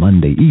every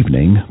Monday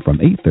evening from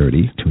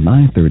 8:30 to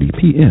 9:30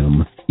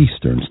 p.m.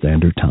 Eastern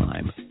Standard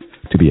Time.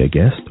 To be a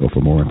guest or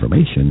for more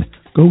information,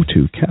 go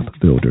to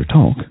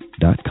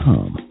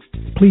CAPBuilderTalk.com.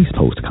 Please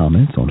post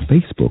comments on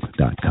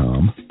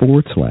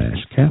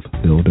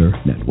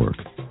Facebook.com/CAPBuilder Network.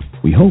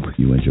 We hope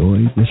you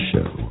enjoy this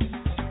show.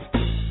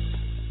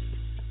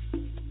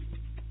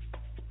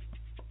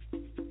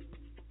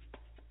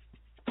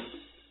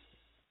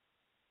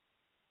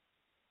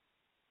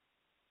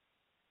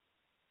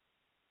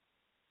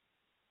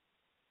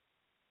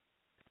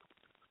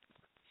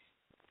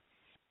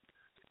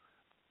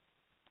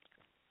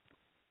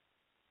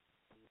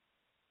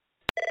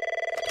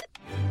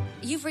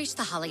 You've reached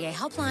the Holiday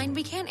Helpline.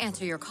 We can't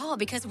answer your call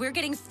because we're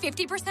getting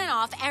 50%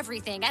 off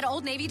everything at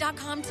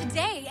OldNavy.com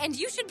today, and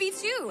you should be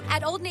too,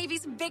 at Old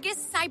Navy's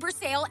biggest cyber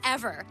sale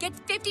ever. Get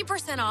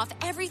 50% off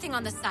everything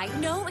on the site,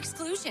 no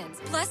exclusions.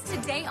 Plus,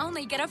 today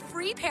only, get a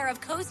free pair of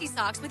cozy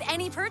socks with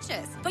any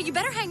purchase. But you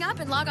better hang up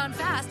and log on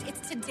fast.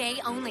 It's today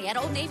only at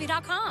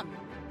OldNavy.com.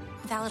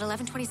 Valid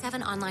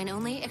 11/27, online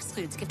only,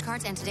 excludes gift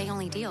cards and today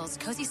only deals.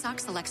 Cozy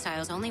socks, select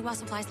styles only while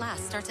supplies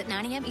last. Starts at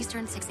 9 a.m.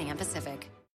 Eastern, 6 a.m. Pacific.